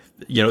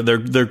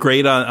 They're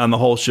great on the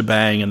whole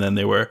shebang, and then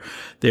they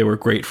were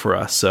great for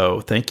us.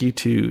 So thank you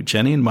to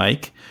Jenny and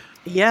Mike.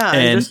 Yeah,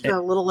 and just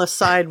a little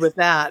aside with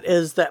that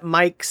is that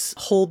Mike's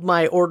Hold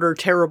My Order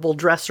Terrible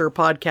Dresser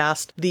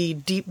podcast, the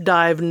deep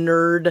dive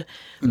nerd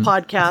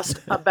podcast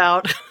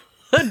about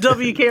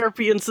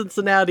WKRP in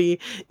Cincinnati,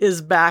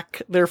 is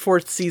back. Their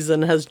 4th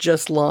season has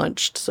just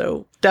launched,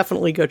 so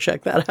definitely go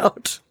check that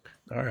out.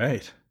 All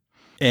right.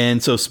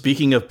 And so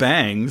speaking of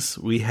bangs,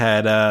 we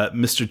had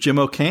Mr. Jim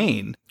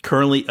O'Kane,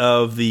 currently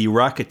of the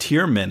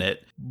Rocketeer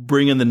Minute,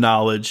 bringing the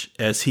knowledge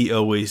as he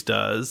always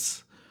does.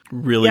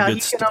 Really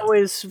good stuff. You can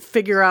always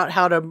figure out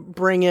how to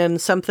bring in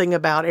something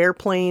about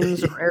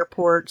airplanes or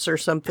airports or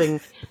something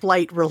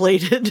flight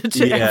related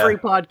to every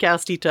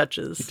podcast he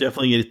touches. You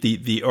definitely get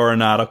the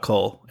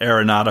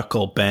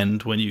aeronautical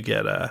bend when you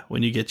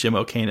get Jim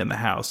O'Kane in the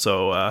house.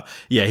 So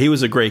he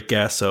was a great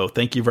guest. So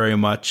thank you very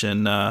much.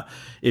 And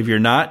if you're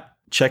not,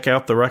 check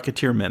out the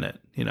Rocketeer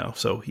Minute.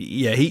 So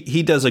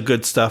he does a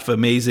good stuff.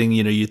 Amazing.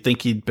 You'd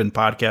think he'd been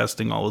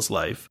podcasting all his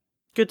life.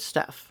 Good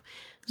stuff.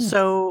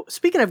 So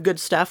speaking of good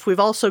stuff, we've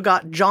also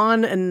got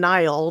John and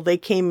Niall. They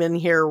came in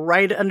here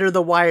right under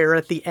the wire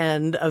at the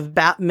end of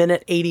Bat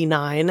Minute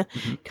 89,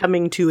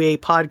 coming to a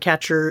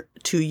podcatcher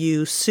to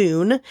you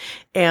soon.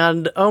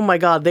 And oh my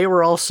God, they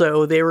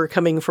were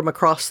coming from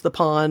across the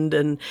pond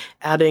and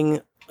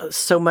adding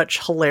so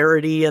much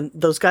hilarity, and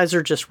those guys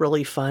are just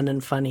really fun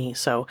and funny.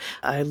 So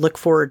I look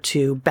forward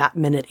to Bat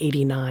Minute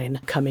 89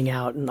 coming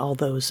out and all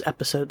those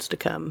episodes to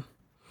come.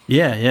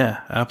 Yeah,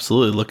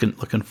 absolutely.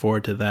 Looking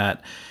forward to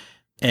that.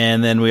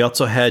 And then we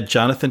also had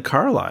Jonathan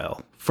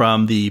Carlisle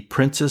from the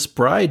Princess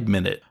Bride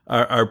Minute,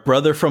 our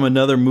brother from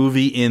another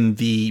movie in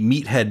the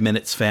Meathead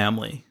Minutes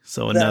family.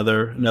 So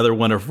another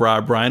one of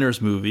Rob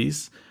Reiner's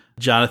movies.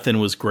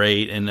 Jonathan was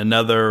great, and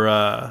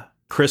another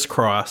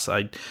Crisscross.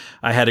 I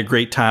had a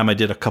great time. I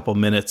did a couple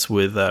minutes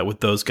with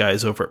those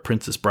guys over at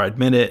Princess Bride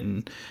Minute,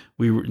 and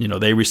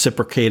they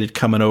reciprocated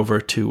coming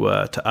over to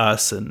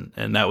us,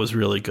 and that was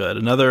really good.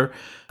 Another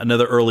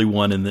early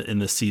one in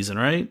the season,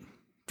 right?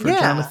 For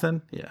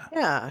Jonathan,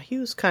 yeah, he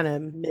was kind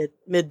of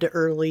mid to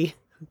early,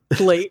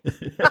 late.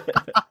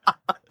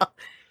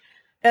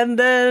 And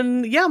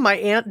then, my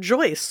Aunt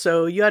Joyce.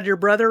 So you had your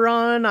brother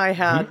on. I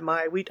had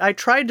I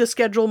tried to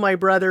schedule my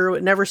brother.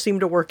 It never seemed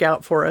to work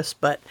out for us,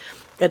 but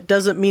it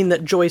doesn't mean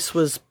that Joyce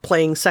was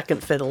playing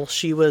second fiddle.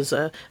 She was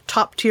a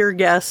top tier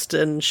guest,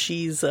 and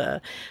she's a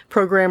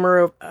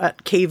programmer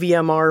at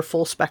KVMR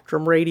Full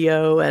Spectrum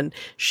Radio. And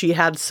she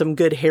had some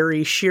good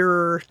Harry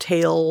Shearer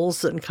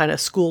tales and kind of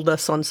schooled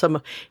us on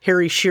some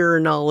Harry Shearer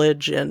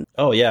knowledge and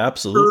oh yeah,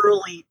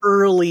 absolutely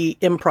early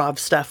improv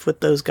stuff with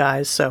those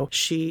guys. So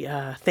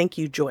thank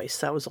you, Joyce.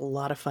 That was a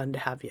lot of fun to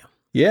have you.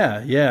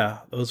 Yeah.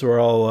 Those were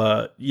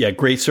all,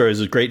 great stories.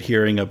 It was great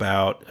hearing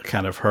about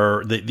kind of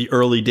the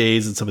early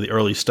days and some of the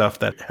early stuff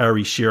that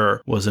Harry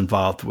Shearer was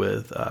involved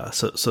with.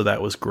 So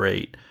that was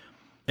great.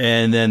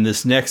 And then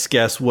this next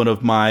guest, one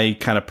of my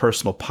kind of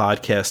personal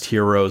podcast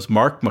heroes,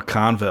 Mark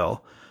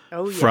McConville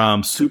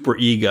from Super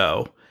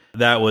Ego.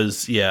 That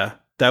was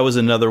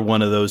another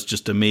one of those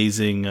just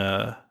amazing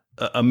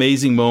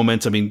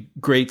moments. I mean,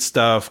 great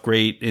stuff,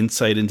 great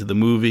insight into the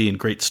movie and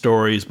great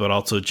stories, but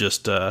also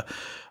just,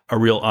 a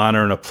real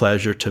honor and a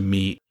pleasure to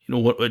meet,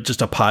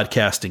 just a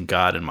podcasting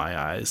god in my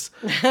eyes.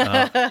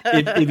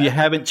 If you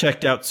haven't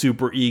checked out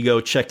Super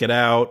Ego, check it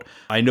out.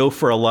 I know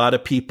for a lot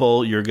of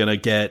people, you're going to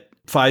get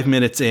 5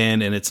 minutes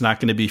in and it's not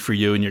going to be for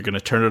you and you're going to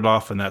turn it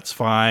off, and that's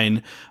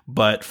fine.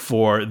 But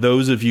for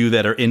those of you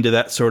that are into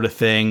that sort of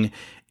thing,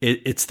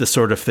 it's the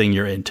sort of thing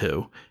you're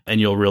into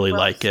and you'll really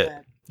like it.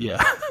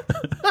 Yeah.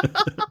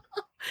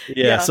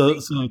 So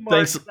Mark,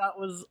 thanks. That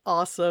was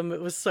awesome.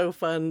 It was so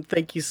fun.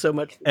 Thank you so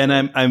much. And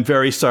I'm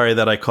very sorry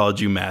that I called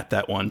you Matt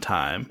that one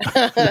time.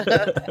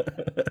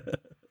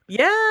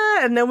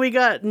 Yeah, and then we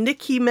got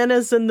Nick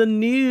Jimenez in the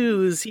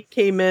news. He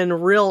came in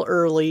real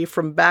early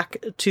from Back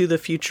to the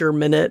Future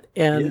Minute,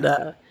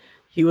 and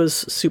he was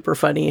super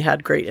funny,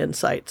 had great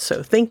insights.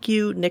 So thank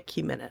you, Nick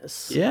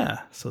Jimenez.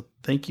 Yeah, so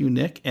thank you,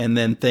 Nick. And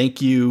then thank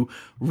you,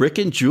 Rick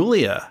and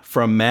Julia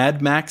from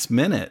Mad Max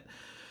Minute.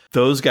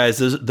 Those guys,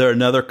 they're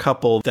another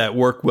couple that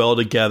work well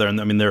together,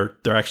 and I mean they're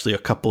actually a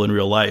couple in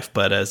real life,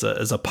 but as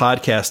a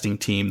podcasting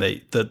team,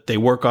 they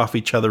work off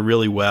each other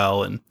really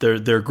well, and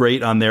they're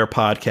great on their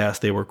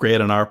podcast. They were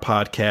great on our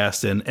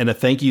podcast, and a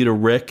thank you to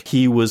Rick.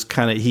 He put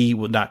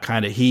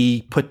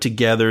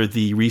together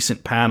the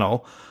recent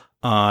panel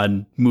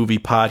on movie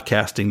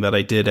podcasting that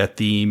I did at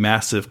the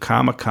Massive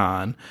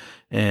Comic-Con.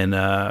 And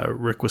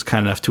Rick was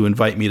kind enough to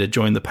invite me to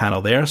join the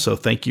panel there. So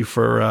thank you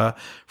for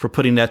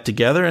putting that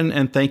together,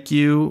 and thank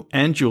you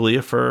and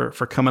Julia for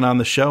coming on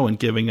the show and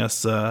giving us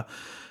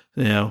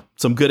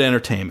some good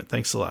entertainment.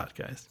 Thanks a lot,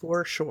 guys.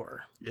 For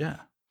sure. Yeah.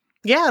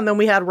 Yeah, and then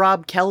we had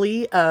Rob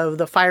Kelly of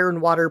the Fire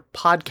and Water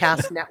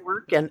Podcast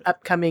Network and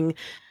upcoming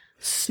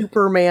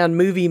Superman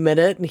Movie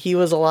Minute, and he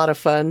was a lot of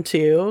fun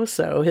too.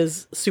 So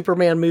his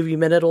Superman Movie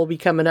Minute will be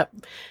coming up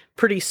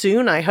pretty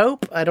soon, I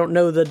hope. I don't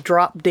know the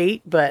drop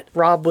date, but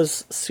Rob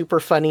was super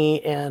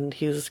funny and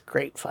he was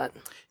great fun.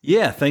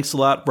 Yeah, thanks a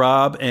lot,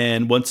 Rob.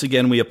 And once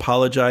again, we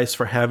apologize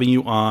for having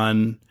you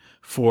on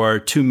for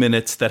 2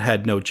 minutes that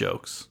had no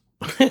jokes.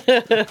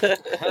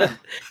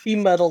 He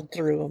muddled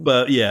through them.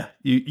 But yeah,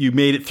 you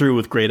made it through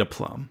with great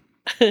aplomb.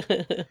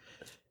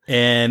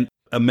 And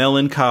a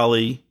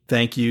melancholy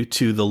thank you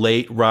to the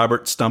late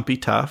Robert Stumpy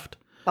Tuft.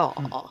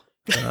 Aw.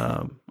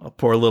 I'll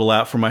pour a little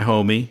out for my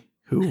homie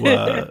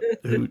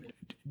who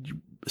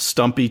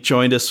Stumpy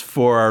joined us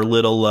for our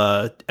little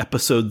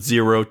episode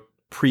 0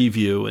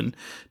 preview and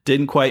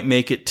didn't quite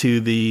make it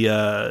to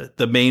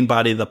the main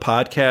body of the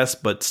podcast,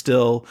 but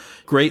still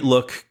great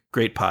look,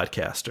 great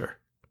podcaster.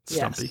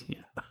 Stumpy. Yes.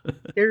 Yeah.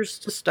 Here's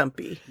to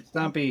Stumpy.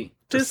 Stumpy.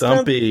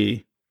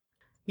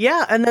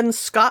 Yeah, and then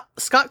Scott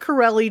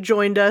Corelli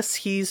joined us.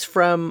 He's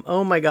from,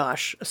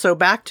 so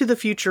Back to the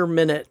Future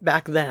Minute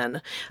back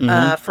then,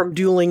 from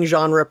Dueling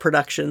Genre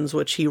Productions,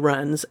 which he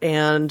runs.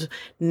 And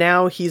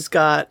now he's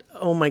got, the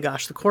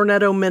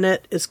Cornetto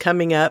Minute is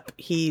coming up.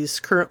 He's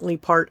currently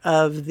part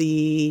of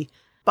the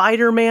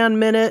Spider-Man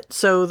Minute.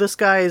 So this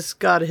guy's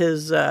got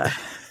his...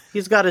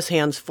 he's got his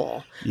hands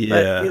full. Yeah.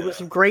 But it was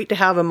great to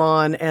have him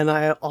on, and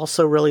I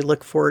also really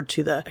look forward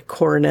to the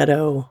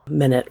Cornetto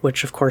Minute,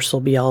 which of course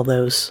will be all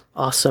those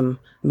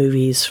awesome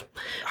movies.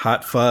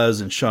 Hot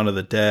Fuzz and Shaun of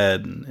the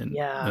Dead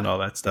and all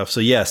that stuff. So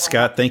yeah,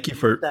 Scott, thank you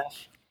for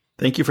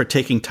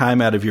taking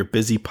time out of your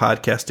busy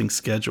podcasting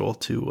schedule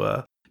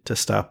to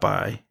stop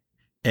by.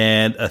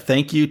 And a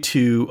thank you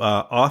to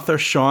author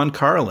Sean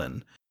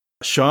Carlin.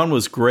 Sean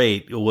was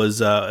great. It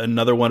was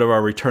another one of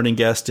our returning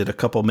guests, did a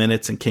couple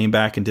minutes and came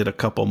back and did a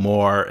couple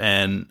more,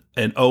 and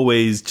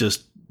always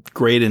just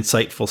great,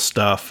 insightful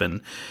stuff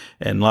and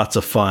lots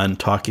of fun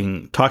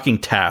talking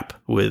tap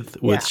with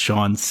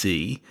Sean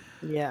C.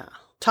 Yeah.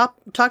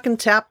 Talking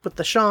tap with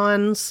the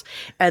Seans.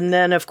 And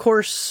then of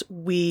course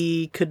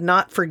we could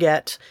not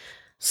forget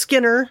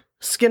Skinner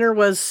Skinner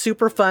was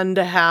super fun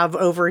to have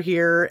over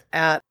here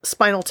at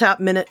Spinal Tap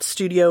Minute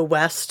Studio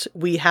West.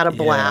 We had a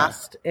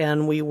blast,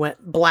 and we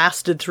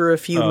blasted through a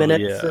few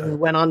minutes and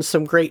went on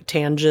some great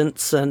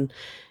tangents, and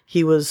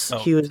he was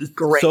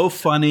great. So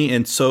funny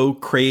and so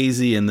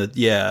crazy, and the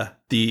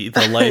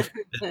life,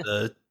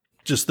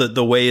 just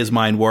the way his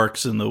mind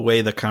works and the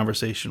way the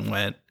conversation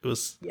went. It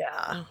was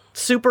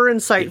super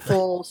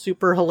insightful,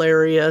 super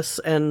hilarious,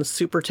 and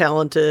super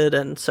talented.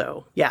 And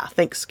so,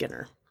 thanks,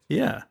 Skinner.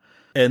 Yeah.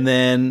 And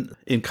then,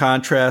 in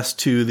contrast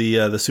to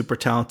the super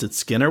talented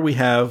Skinner, we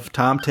have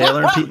Tom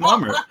Taylor and Pete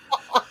Mummer.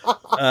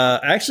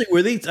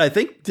 Actually, I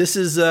think this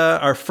is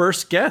our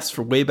first guest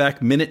for way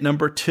back minute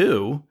number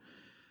 2.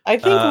 I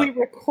think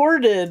we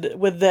recorded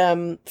with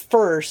them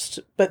first,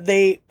 but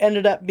they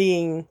ended up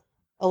being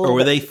a little. Or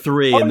were they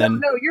 3? No,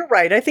 you're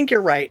right. I think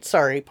you're right.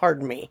 Sorry,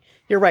 pardon me.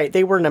 You're right.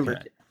 They were number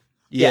 2.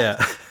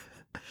 Yeah.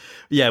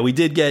 Yeah, we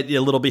did get a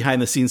little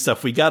behind the scenes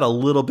stuff. We got a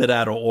little bit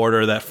out of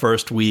order that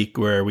first week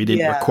where we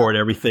didn't record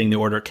everything. The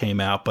order came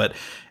out. But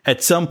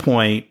at some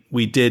point,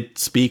 we did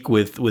speak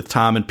with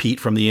Tom and Pete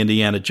from the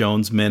Indiana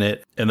Jones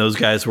Minute. And those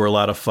guys were a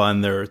lot of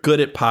fun. They're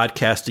good at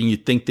podcasting.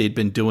 You'd think they'd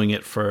been doing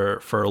it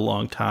for a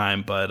long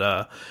time.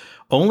 But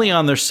only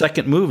on their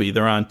second movie.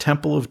 They're on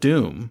Temple of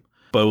Doom.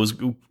 But I was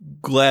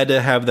glad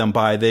to have them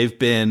by. They've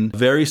been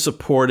very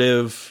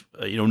supportive,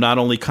 not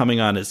only coming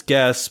on as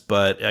guests,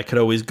 but I could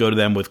always go to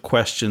them with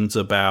questions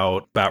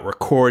about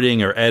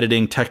recording or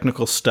editing,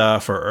 technical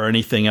stuff, or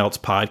anything else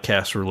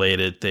podcast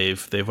related.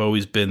 They've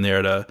always been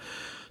there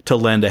to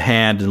lend a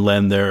hand and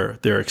lend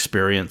their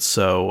experience.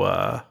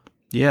 So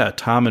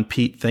Tom and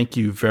Pete, thank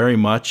you very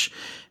much.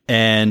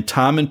 And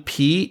Tom and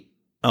Pete,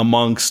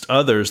 amongst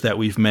others that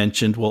we've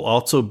mentioned, will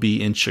also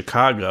be in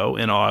Chicago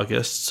in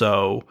August.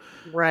 So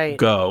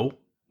go,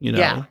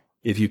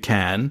 if you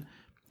can,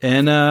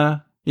 and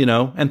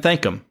and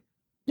thank them.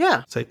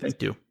 Yeah. Say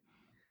thank you.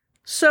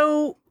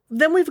 So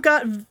then we've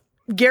got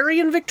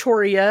Gary and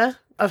Victoria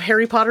of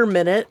Harry Potter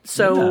Minute.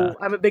 So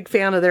I'm a big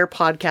fan of their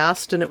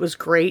podcast, and it was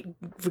great.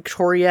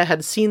 Victoria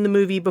had seen the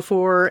movie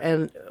before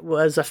and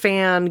was a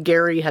fan.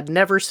 Gary had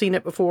never seen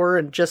it before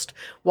and just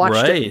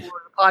watched it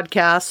for the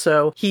podcast.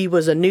 So he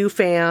was a new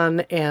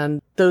fan,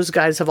 and those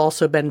guys have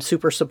also been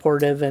super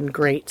supportive and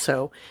great.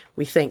 So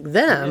we thank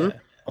them. Yeah.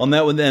 On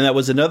that one, then that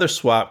was another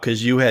swap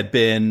because you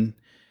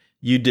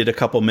did a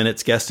couple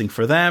minutes guesting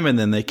for them, and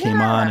then they came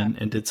on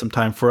and did some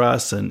time for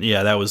us, and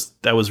that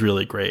was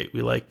really great.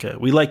 We like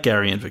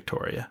Gary and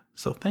Victoria,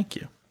 so thank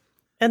you.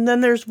 And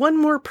then there's one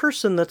more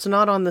person that's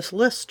not on this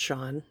list,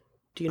 Sean.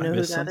 Do you know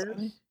who that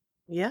somebody? is?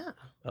 Yeah.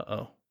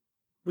 Uh-oh.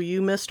 Well,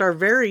 you missed our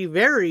very,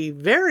 very,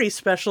 very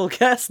special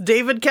guest,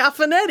 David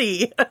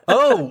Caffinetti.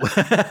 Oh.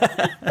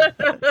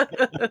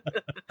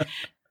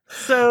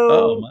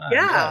 So,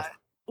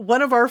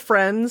 one of our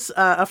friends,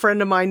 a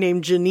friend of mine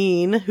named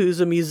Janine, who's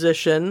a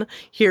musician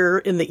here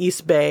in the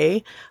East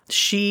Bay,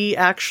 she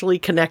actually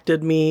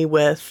connected me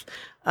with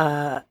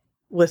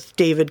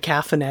David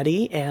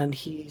Caffinetti, and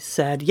he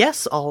said,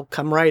 yes, I'll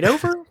come right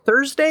over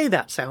Thursday.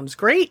 That sounds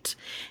great.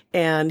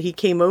 And he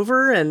came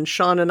over, and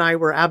Sean and I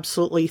were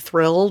absolutely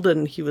thrilled,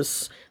 and he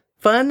was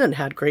fun and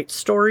had great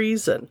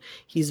stories, and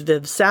he's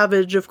Viv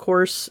Savage, of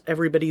course.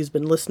 Everybody who's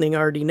been listening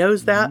already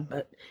knows that,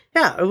 but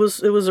it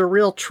was a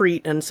real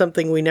treat and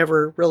something we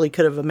never really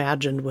could have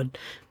imagined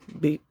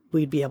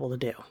we'd be able to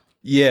do.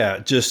 Yeah,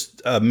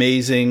 just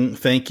amazing.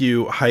 Thank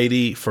you,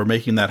 Heidi, for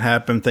making that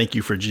happen. Thank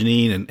you for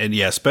Janine, and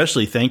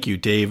especially thank you,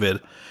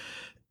 David.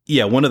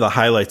 Yeah, one of the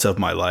highlights of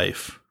my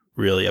life,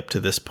 really, up to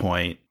this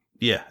point.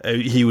 Yeah,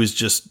 he was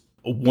just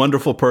a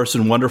wonderful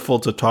person, wonderful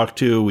to talk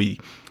to. We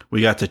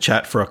got to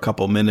chat for a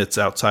couple minutes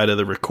outside of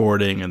the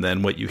recording, and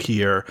then what you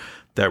hear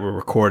that we're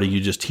recording,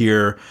 you just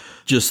hear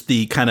just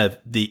the kind of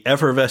the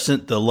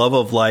effervescent, the love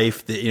of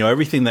life,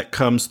 everything that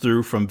comes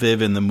through from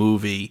Viv in the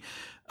movie.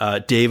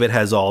 David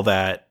has all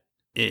that,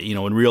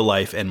 in real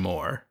life and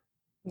more.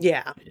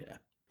 Yeah. Yeah.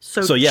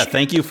 So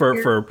thank you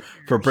for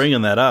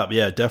bringing that up.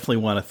 Yeah, definitely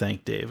want to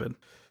thank David.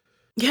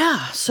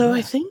 Yeah. So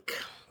I think,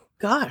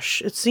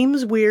 gosh, it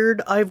seems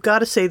weird. I've got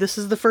to say, this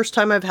is the first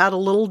time I've had a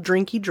little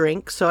drinky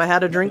drink. So I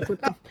had a drink with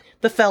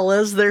the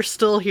fellas. They're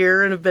still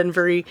here and have been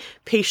very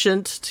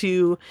patient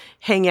to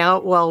hang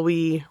out while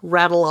we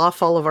rattle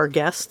off all of our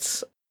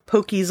guests.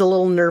 Pokey's a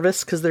little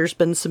nervous because there's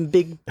been some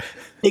big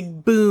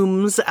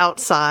booms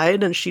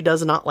outside, and she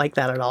does not like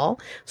that at all.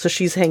 So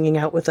she's hanging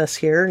out with us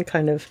here and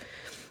kind of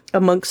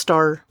amongst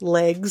our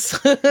legs,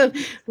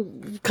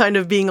 kind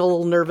of being a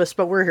little nervous,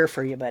 but we're here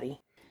for you, buddy.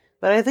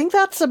 But I think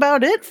that's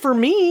about it for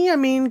me. I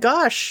mean,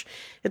 gosh,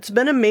 it's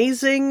been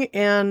amazing.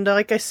 And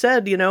like I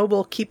said,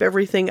 we'll keep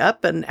everything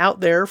up and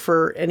out there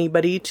for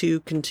anybody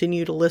to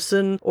continue to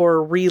listen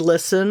or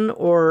re-listen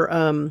or,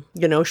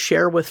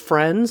 share with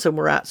friends. And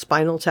we're at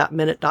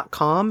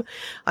spinaltapminute.com.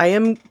 I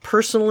am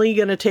personally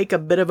going to take a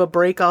bit of a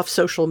break off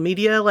social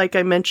media, like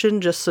I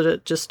mentioned, just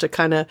to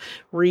kind of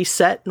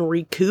reset and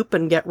recoup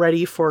and get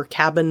ready for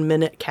Cabin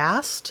Minute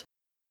Cast.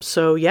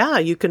 So yeah,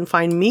 you can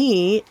find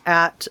me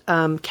at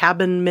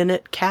Cabin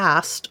Minute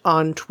Cast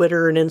on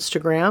Twitter and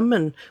Instagram.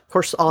 And of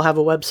course, I'll have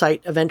a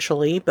website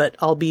eventually, but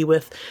I'll be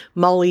with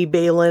Molly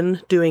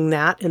Balin doing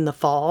that in the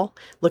fall.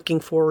 Looking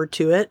forward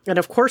to it. And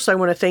of course, I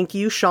want to thank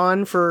you,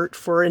 Sean,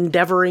 for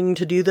endeavoring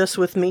to do this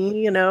with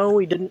me. You know,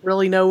 we didn't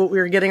really know what we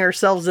were getting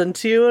ourselves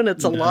into, and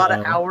it's a lot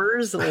of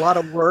hours and a lot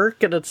of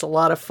work, and it's a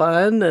lot of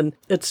fun. And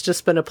it's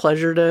just been a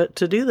pleasure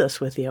to do this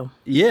with you.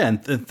 Yeah,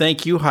 and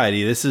thank you,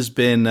 Heidi. This has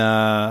been...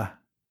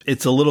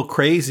 it's a little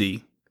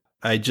crazy.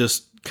 I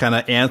just kind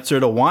of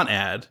answered a want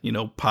ad,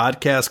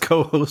 podcast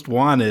co-host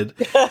wanted,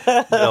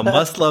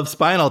 must love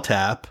Spinal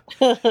Tap.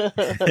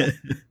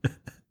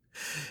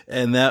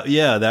 And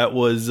that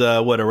was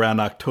around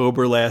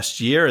October last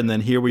year. And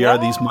then here we are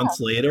these months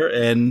later,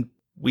 and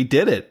we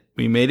did it.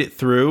 We made it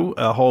through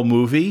a whole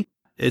movie.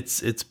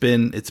 It's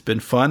been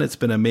fun. It's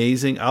been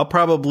amazing. I'm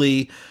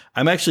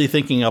actually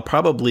thinking I'll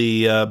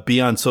probably be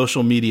on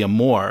social media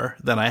more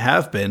than I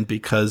have been,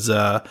 because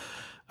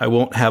I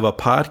won't have a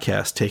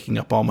podcast taking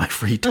up all my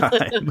free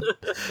time.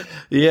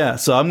 Yeah,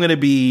 so I'm going to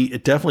be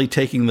definitely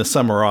taking the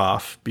summer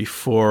off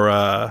before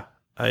I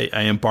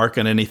embark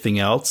on anything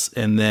else.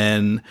 And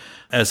then,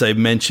 as I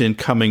mentioned,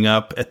 coming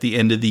up at the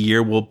end of the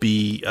year will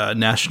be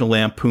National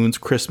Lampoon's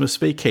Christmas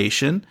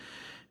Vacation,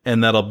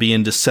 and that'll be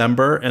in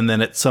December. And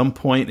then at some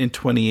point in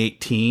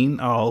 2018,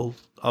 I'll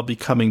be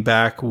coming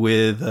back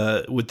with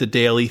the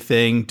daily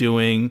thing,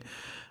 doing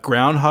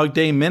Groundhog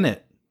Day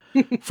Minute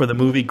for the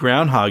movie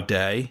Groundhog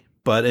Day.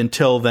 But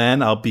until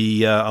then, I'll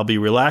be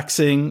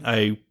relaxing.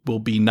 I will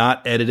be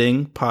not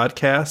editing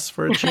podcasts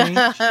for a change.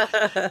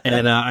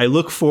 And I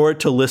look forward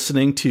to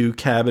listening to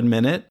Cabin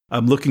Minute.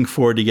 I'm looking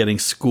forward to getting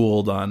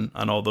schooled on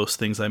all those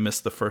things I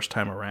missed the first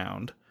time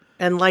around.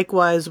 And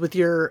likewise with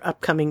your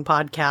upcoming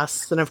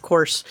podcasts. And of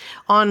course,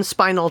 on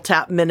Spinal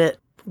Tap Minute,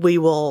 we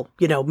will,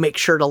 make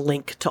sure to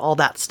link to all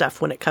that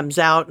stuff when it comes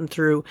out, and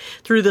through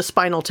the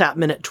Spinal Tap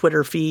Minute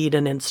Twitter feed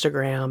and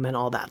Instagram and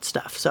all that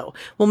stuff. So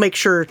we'll make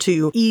sure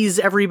to ease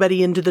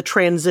everybody into the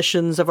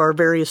transitions of our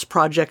various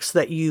projects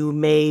that you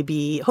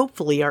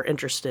hopefully are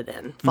interested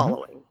in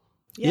following.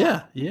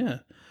 Yeah.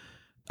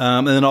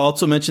 And then I'll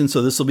also mention,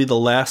 so this will be the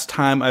last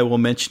time I will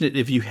mention it.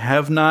 If you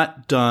have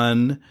not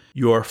done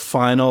your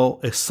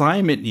final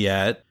assignment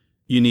yet,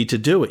 you need to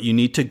do it. You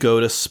need to go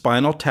to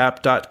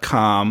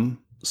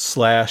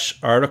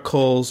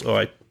spinaltap.com/articles. Oh,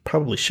 I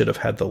probably should have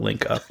had the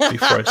link up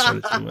before I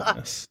started doing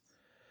this.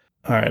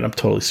 All right, I'm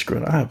totally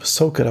screwed. I was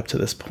so good up to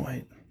this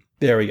point.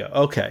 There we go.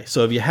 Okay,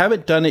 so if you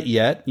haven't done it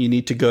yet, you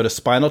need to go to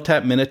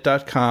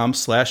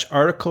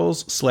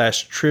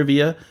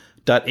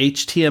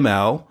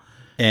spinaltapminute.com/articles/trivia.html,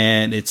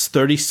 and it's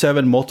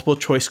 37 multiple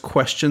choice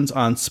questions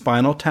on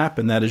Spinal Tap,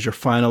 and that is your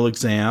final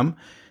exam.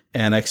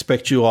 And I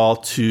expect you all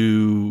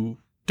to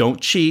don't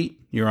cheat.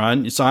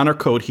 It's honor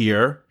code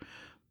here.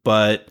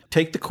 But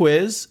take the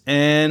quiz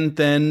and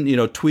then,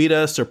 tweet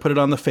us or put it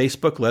on the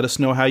Facebook. Let us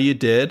know how you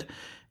did.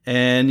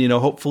 And,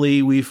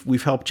 hopefully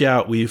we've helped you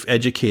out. We've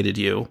educated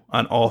you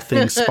on all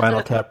things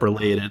Spinal Tap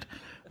related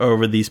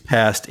over these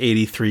past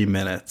 83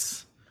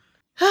 minutes.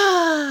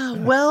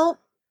 Well,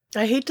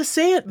 I hate to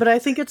say it, but I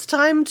think it's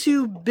time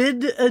to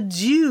bid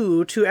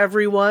adieu to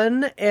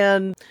everyone.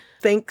 And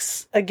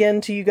thanks again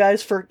to you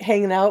guys for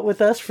hanging out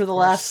with us for the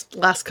last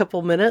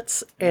couple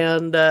minutes.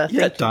 And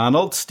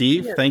Donald,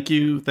 Steve, thank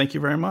you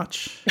very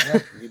much. Yeah,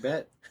 you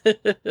bet.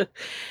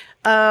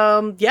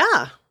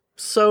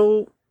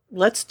 So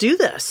let's do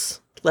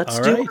this. Let's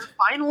do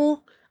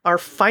our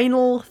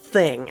final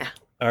thing.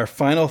 Our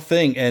final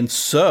thing. And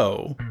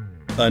so,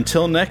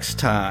 until next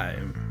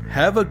time,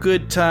 have a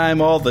good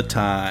time all the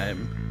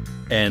time.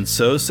 And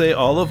so say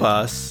all of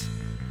us.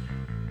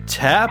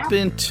 Tap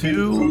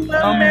into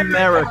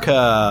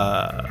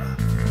America.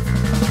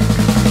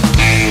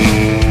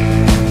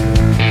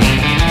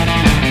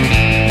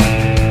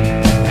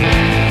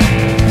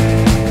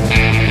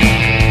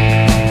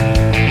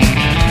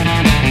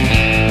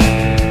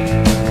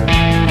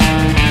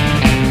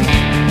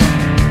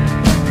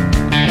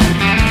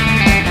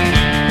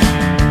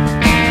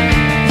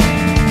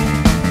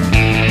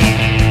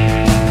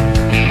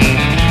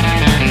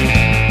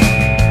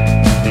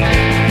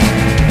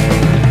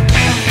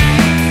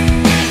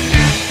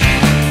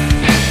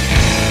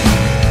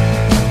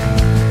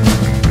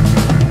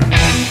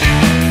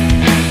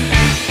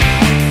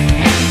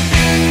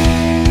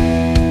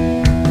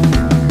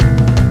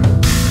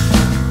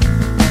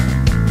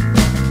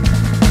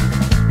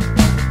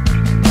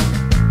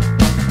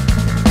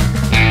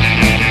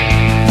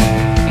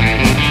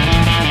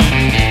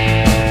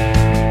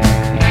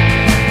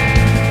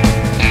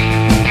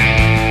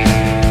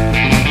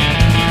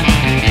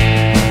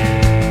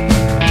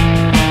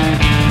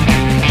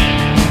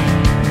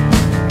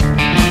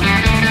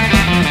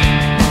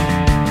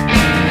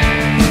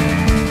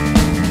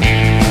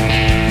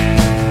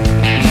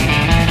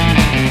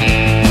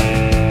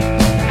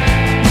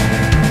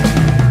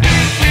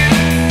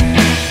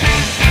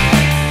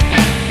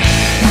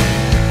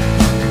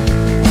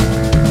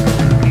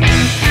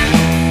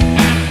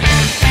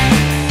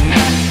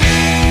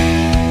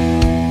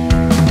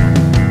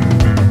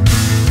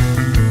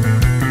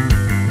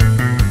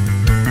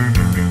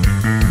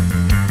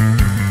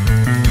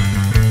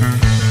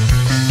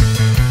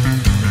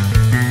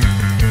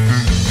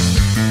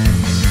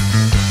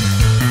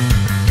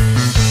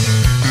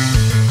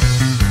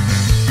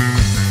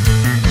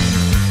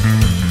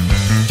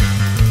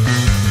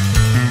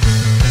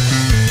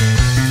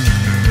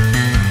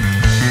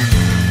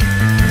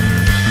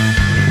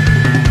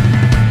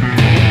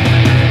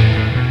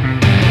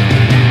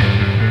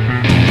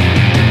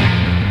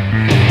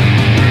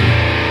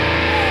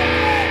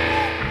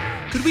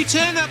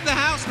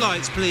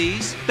 lights,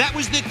 please. That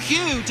was the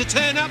cue to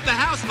turn up the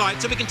house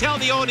lights so we can tell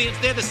the audience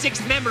they're the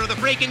sixth member of the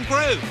freaking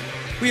crew.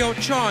 We are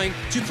trying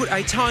to put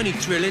a tiny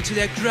thrill into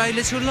their grey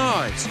little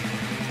lives.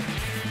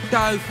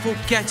 Go,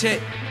 forget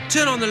it.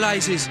 Turn on the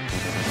lasers.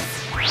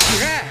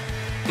 Yeah,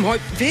 my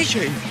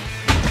vision.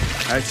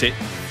 That's it.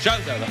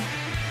 Show's over.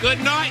 Good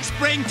night,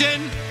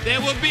 Springton.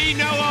 There will be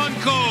no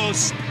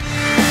encores.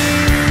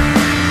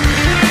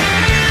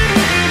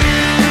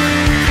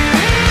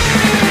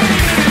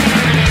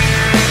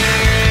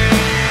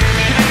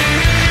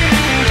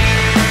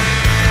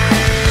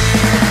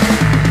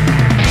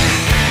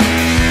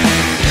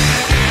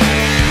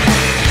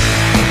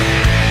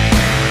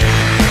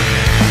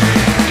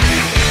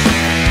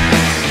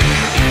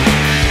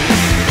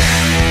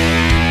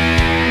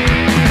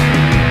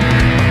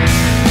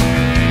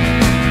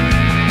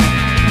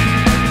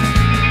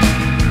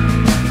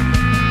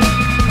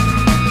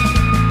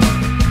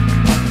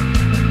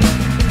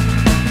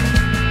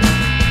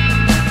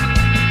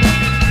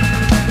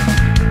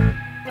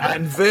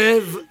 And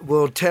Viv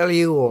will tell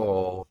you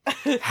all,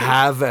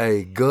 have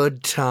a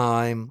good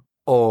time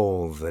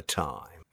all the time.